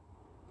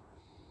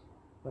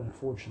 But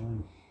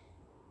unfortunately,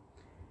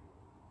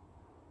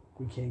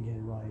 we can't get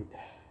it right.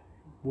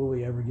 Will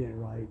we ever get it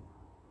right?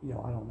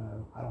 I don't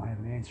know. I don't have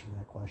an answer to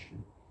that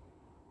question.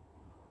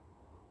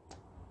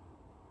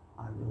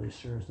 I really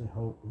seriously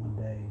hope one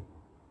day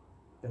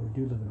that we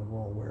do live in a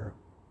world where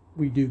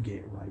we do get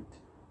it right.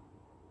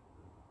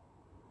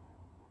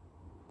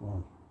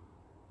 Well,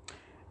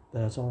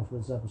 that's all for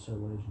this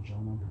episode, ladies and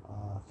gentlemen.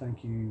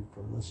 Thank you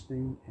for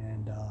listening,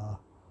 and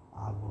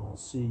I will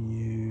see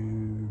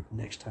you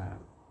next time.